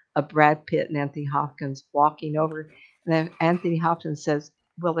of Brad Pitt and Anthony Hopkins walking over. And then Anthony Hopkins says,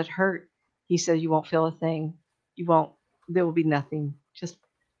 "Will it hurt?" He says, "You won't feel a thing. You won't, there will be nothing. Just,"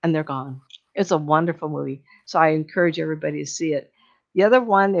 and they're gone. It's a wonderful movie. So I encourage everybody to see it. The other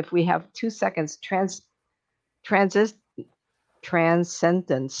one, if we have 2 seconds, transit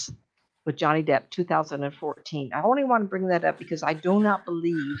Transcendence with Johnny Depp, 2014. I only want to bring that up because I do not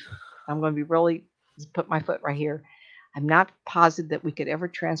believe, I'm going to be really, put my foot right here. I'm not positive that we could ever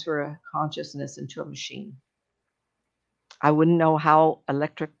transfer a consciousness into a machine. I wouldn't know how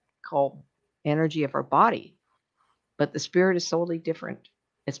electrical energy of our body, but the spirit is totally different.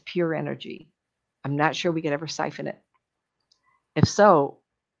 It's pure energy. I'm not sure we could ever siphon it. If so,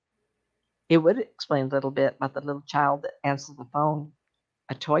 it would explain a little bit about the little child that answers the phone,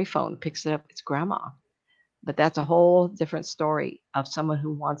 a toy phone, picks it up, it's grandma. But that's a whole different story of someone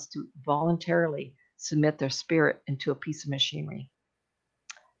who wants to voluntarily submit their spirit into a piece of machinery.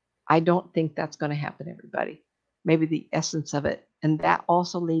 I don't think that's going to happen, everybody. Maybe the essence of it. And that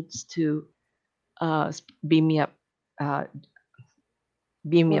also leads to beam me up, uh,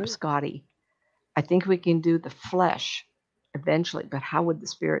 beam me up, Right. Scotty. I think we can do the flesh eventually, but how would the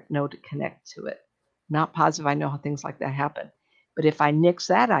spirit know to connect to it? Not positive I know how things like that happen. But if I nix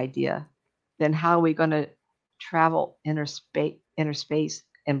that idea, then how are we going to travel inner space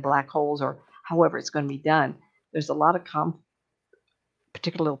and black holes or however it's going to be done? There's a lot of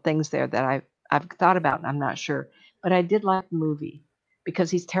particular little things there that I've thought about and I'm not sure. But I did like the movie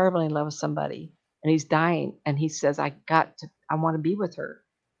because he's terribly in love with somebody and he's dying and he says, I want to be with her.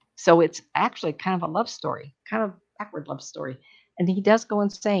 So it's actually kind of a love story, kind of backward love story. And he does go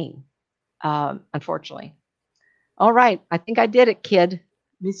insane, unfortunately. All right. I think I did it, kid. Let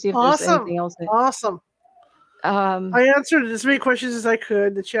me see if there's Awesome. anything else. Awesome. Um, I answered as many questions as I could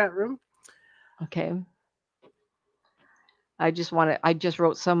in the chat room. okay. I just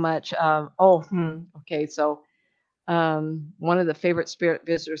wrote so much. Okay. So one of the favorite spirit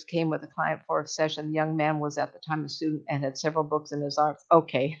visitors came with a client for a session. The young man was at the time a student and had several books in his arms.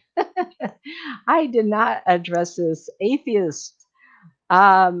 Okay. I did not address this. Atheist.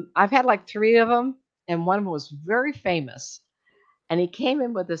 I've had like 3 of them, and one of them was very famous. And he came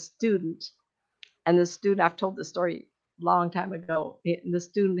in with a student, and the student, I've told this story a long time ago. The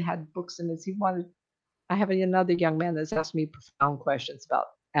student had books in his, he wanted, I have another young man that's asked me profound questions about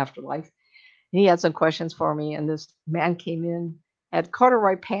afterlife. He had some questions for me, and this man came in, had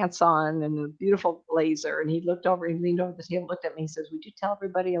corduroy pants on and a beautiful blazer, and he looked over, he leaned over the table, looked at me, he says, "Would you tell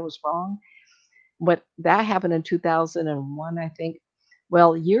everybody I was wrong?" But that happened in 2001, I think.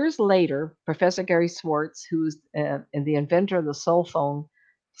 Well, years later, Professor Gary Swartz, who's the inventor of the cell phone,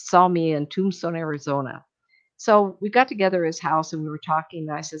 saw me in Tombstone, Arizona. So we got together at his house and we were talking.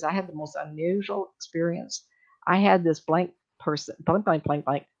 And I says, I had the most unusual experience. I had this blank person, blank, blank, blank,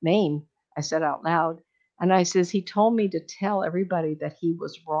 blank name, I said out loud. And I says, he told me to tell everybody that he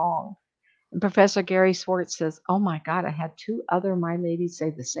was wrong. And Professor Gary Swartz says, "Oh my God, I had 2 other my ladies say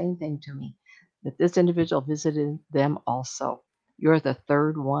the same thing to me, that this individual visited them also. You're the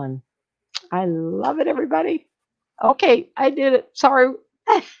 3rd one." I love it, everybody. Okay, I did it. Sorry.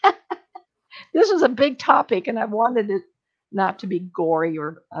 This was a big topic, and I wanted it not to be gory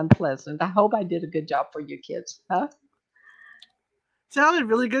or unpleasant. I hope I did a good job for you kids. Huh? Sounded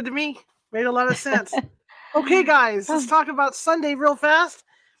really good to me. Made a lot of sense. Okay, guys, let's talk about Sunday real fast.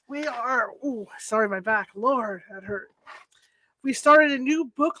 We are, ooh, sorry, my back. Lord, that hurt. We started a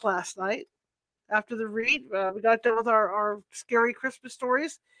new book last night after the read. We got done with our scary Christmas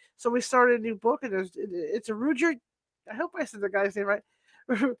stories. So we started a new book, and it's a Rudyard, I hope I said the guy's name right,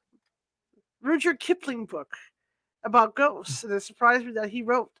 Rudyard Kipling book about ghosts. And it surprised me that he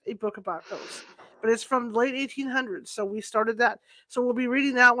wrote a book about ghosts. But it's from the late 1800s, so we started that. So we'll be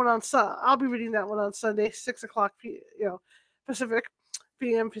reading that one on I'll be reading that one on Sunday, 6 o'clock, Pacific,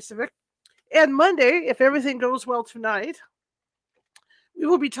 p.m. Pacific. And Monday, if everything goes well tonight, we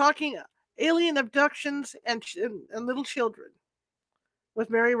will be talking alien abductions and little children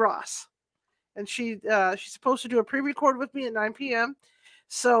with Mary Ross. And she's supposed to do a pre-record with me at 9 p.m.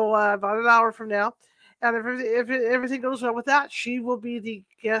 So about an hour from now. And if everything goes well with that, she will be the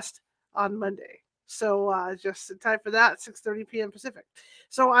guest on Monday. So just in time for that, 6:30 p.m. Pacific.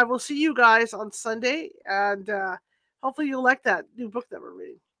 So I will see you guys on Sunday, and hopefully you'll like that new book that we're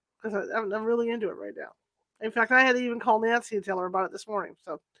reading, because I'm really into it right now. In fact, I had to even call Nancy and tell her about it this morning.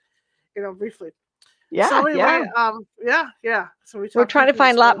 So, briefly. Yeah, So anyway, yeah. So we We're talked trying to briefly this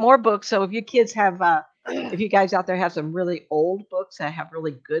find a lot morning. more books. So if you kids have, if you guys out there have some really old books that have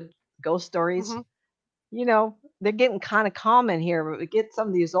really good ghost stories, Hmm. they're getting kind of common here. But we get some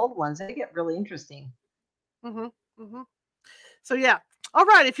of these old ones, they get really interesting. Hmm. Hmm. So yeah. All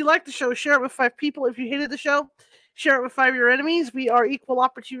right. If you like the show, share it with 5 people. If you hated the show, share it with 5 of your enemies. We are equal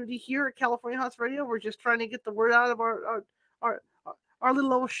opportunity here at California Haunts Radio. We're just trying to get the word out of our, our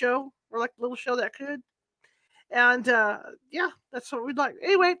little old show. We're like a little show that could. And yeah, that's what we'd like.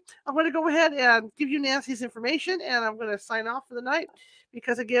 Anyway, I'm going to go ahead and give you Nancy's information, and I'm going to sign off for the night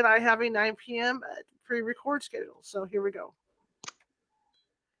because, again, I have a 9 p.m. pre-record schedule. So here we go.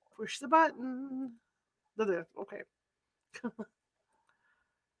 Push the button. Okay.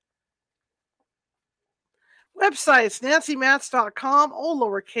 Websites, nancymatz.com, all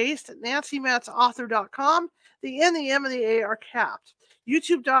lowercase, nancymatzauthor.com. The N, the M, and the A are capped.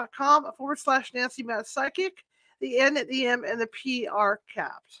 YouTube.com/Nancy Matz Psychic. The N, the M, and the P are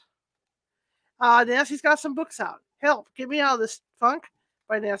capped. Nancy's got some books out. Help, Get Me Out of This Funk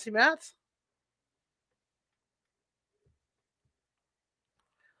by Nancy Matz.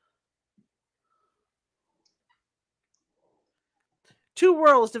 Two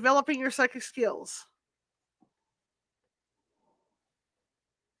Worlds, Developing Your Psychic Skills.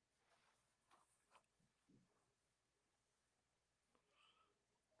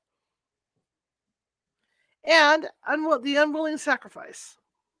 And The Unwilling Sacrifice.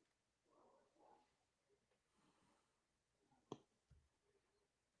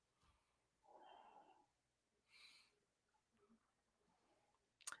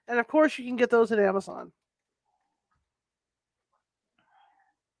 And of course, you can get those at Amazon.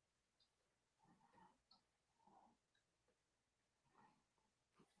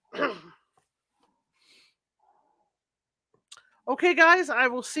 Okay, guys, I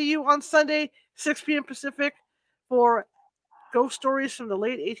will see you on Sunday, 6 p.m. Pacific, for Ghost Stories from the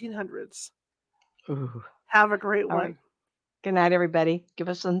late 1800s. Ooh. Have a great All one. right. Good night, everybody. Give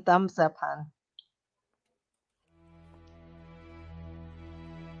us some thumbs up, hon.